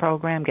fitness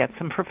program, get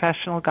some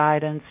professional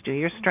guidance, do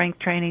your strength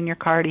training, your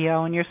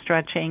cardio, and your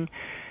stretching.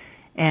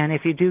 And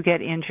if you do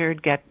get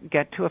injured, get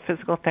to a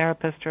physical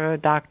therapist or a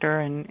doctor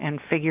and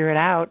figure it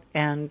out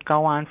and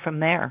go on from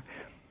there.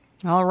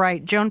 All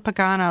right. Joan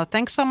Pagano,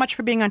 thanks so much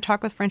for being on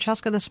Talk with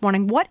Francesca this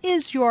morning. What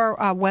is your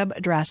web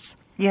address?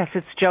 Yes,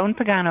 it's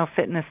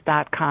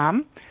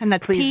joanpaganofitness.com. And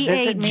that's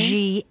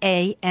Pagano.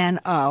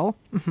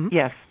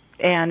 Yes.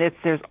 And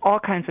there's all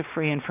kinds of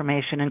free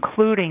information,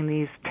 including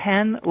these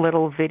 10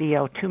 little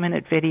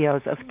 2-minute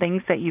videos of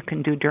things that you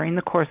can do during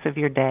the course of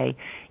your day,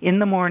 in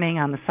the morning,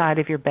 on the side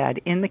of your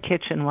bed, in the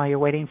kitchen while you're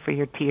waiting for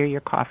your tea or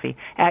your coffee,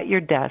 at your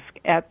desk,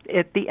 at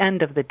the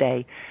end of the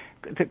day.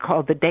 They're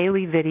called the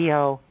Daily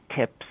Video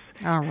Tips.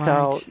 All right.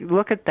 So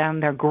look at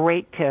them. They're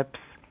great tips.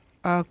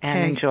 Okay.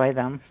 And enjoy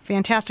them.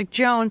 Fantastic.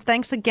 Joan,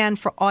 thanks again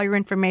for all your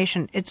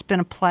information. It's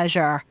been a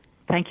pleasure.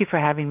 Thank you for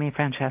having me,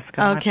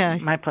 Francesca. Okay.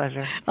 My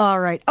pleasure. All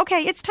right.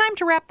 Okay, it's time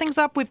to wrap things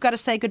up. We've got to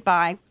say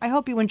goodbye. I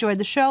hope you enjoyed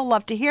the show.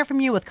 Love to hear from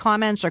you with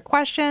comments or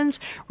questions.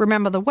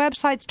 Remember the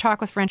website's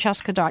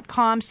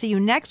talkwithfrancesca.com. See you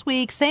next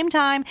week. Same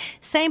time,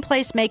 same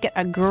place. Make it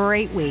a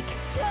great week.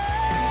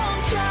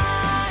 Don't try.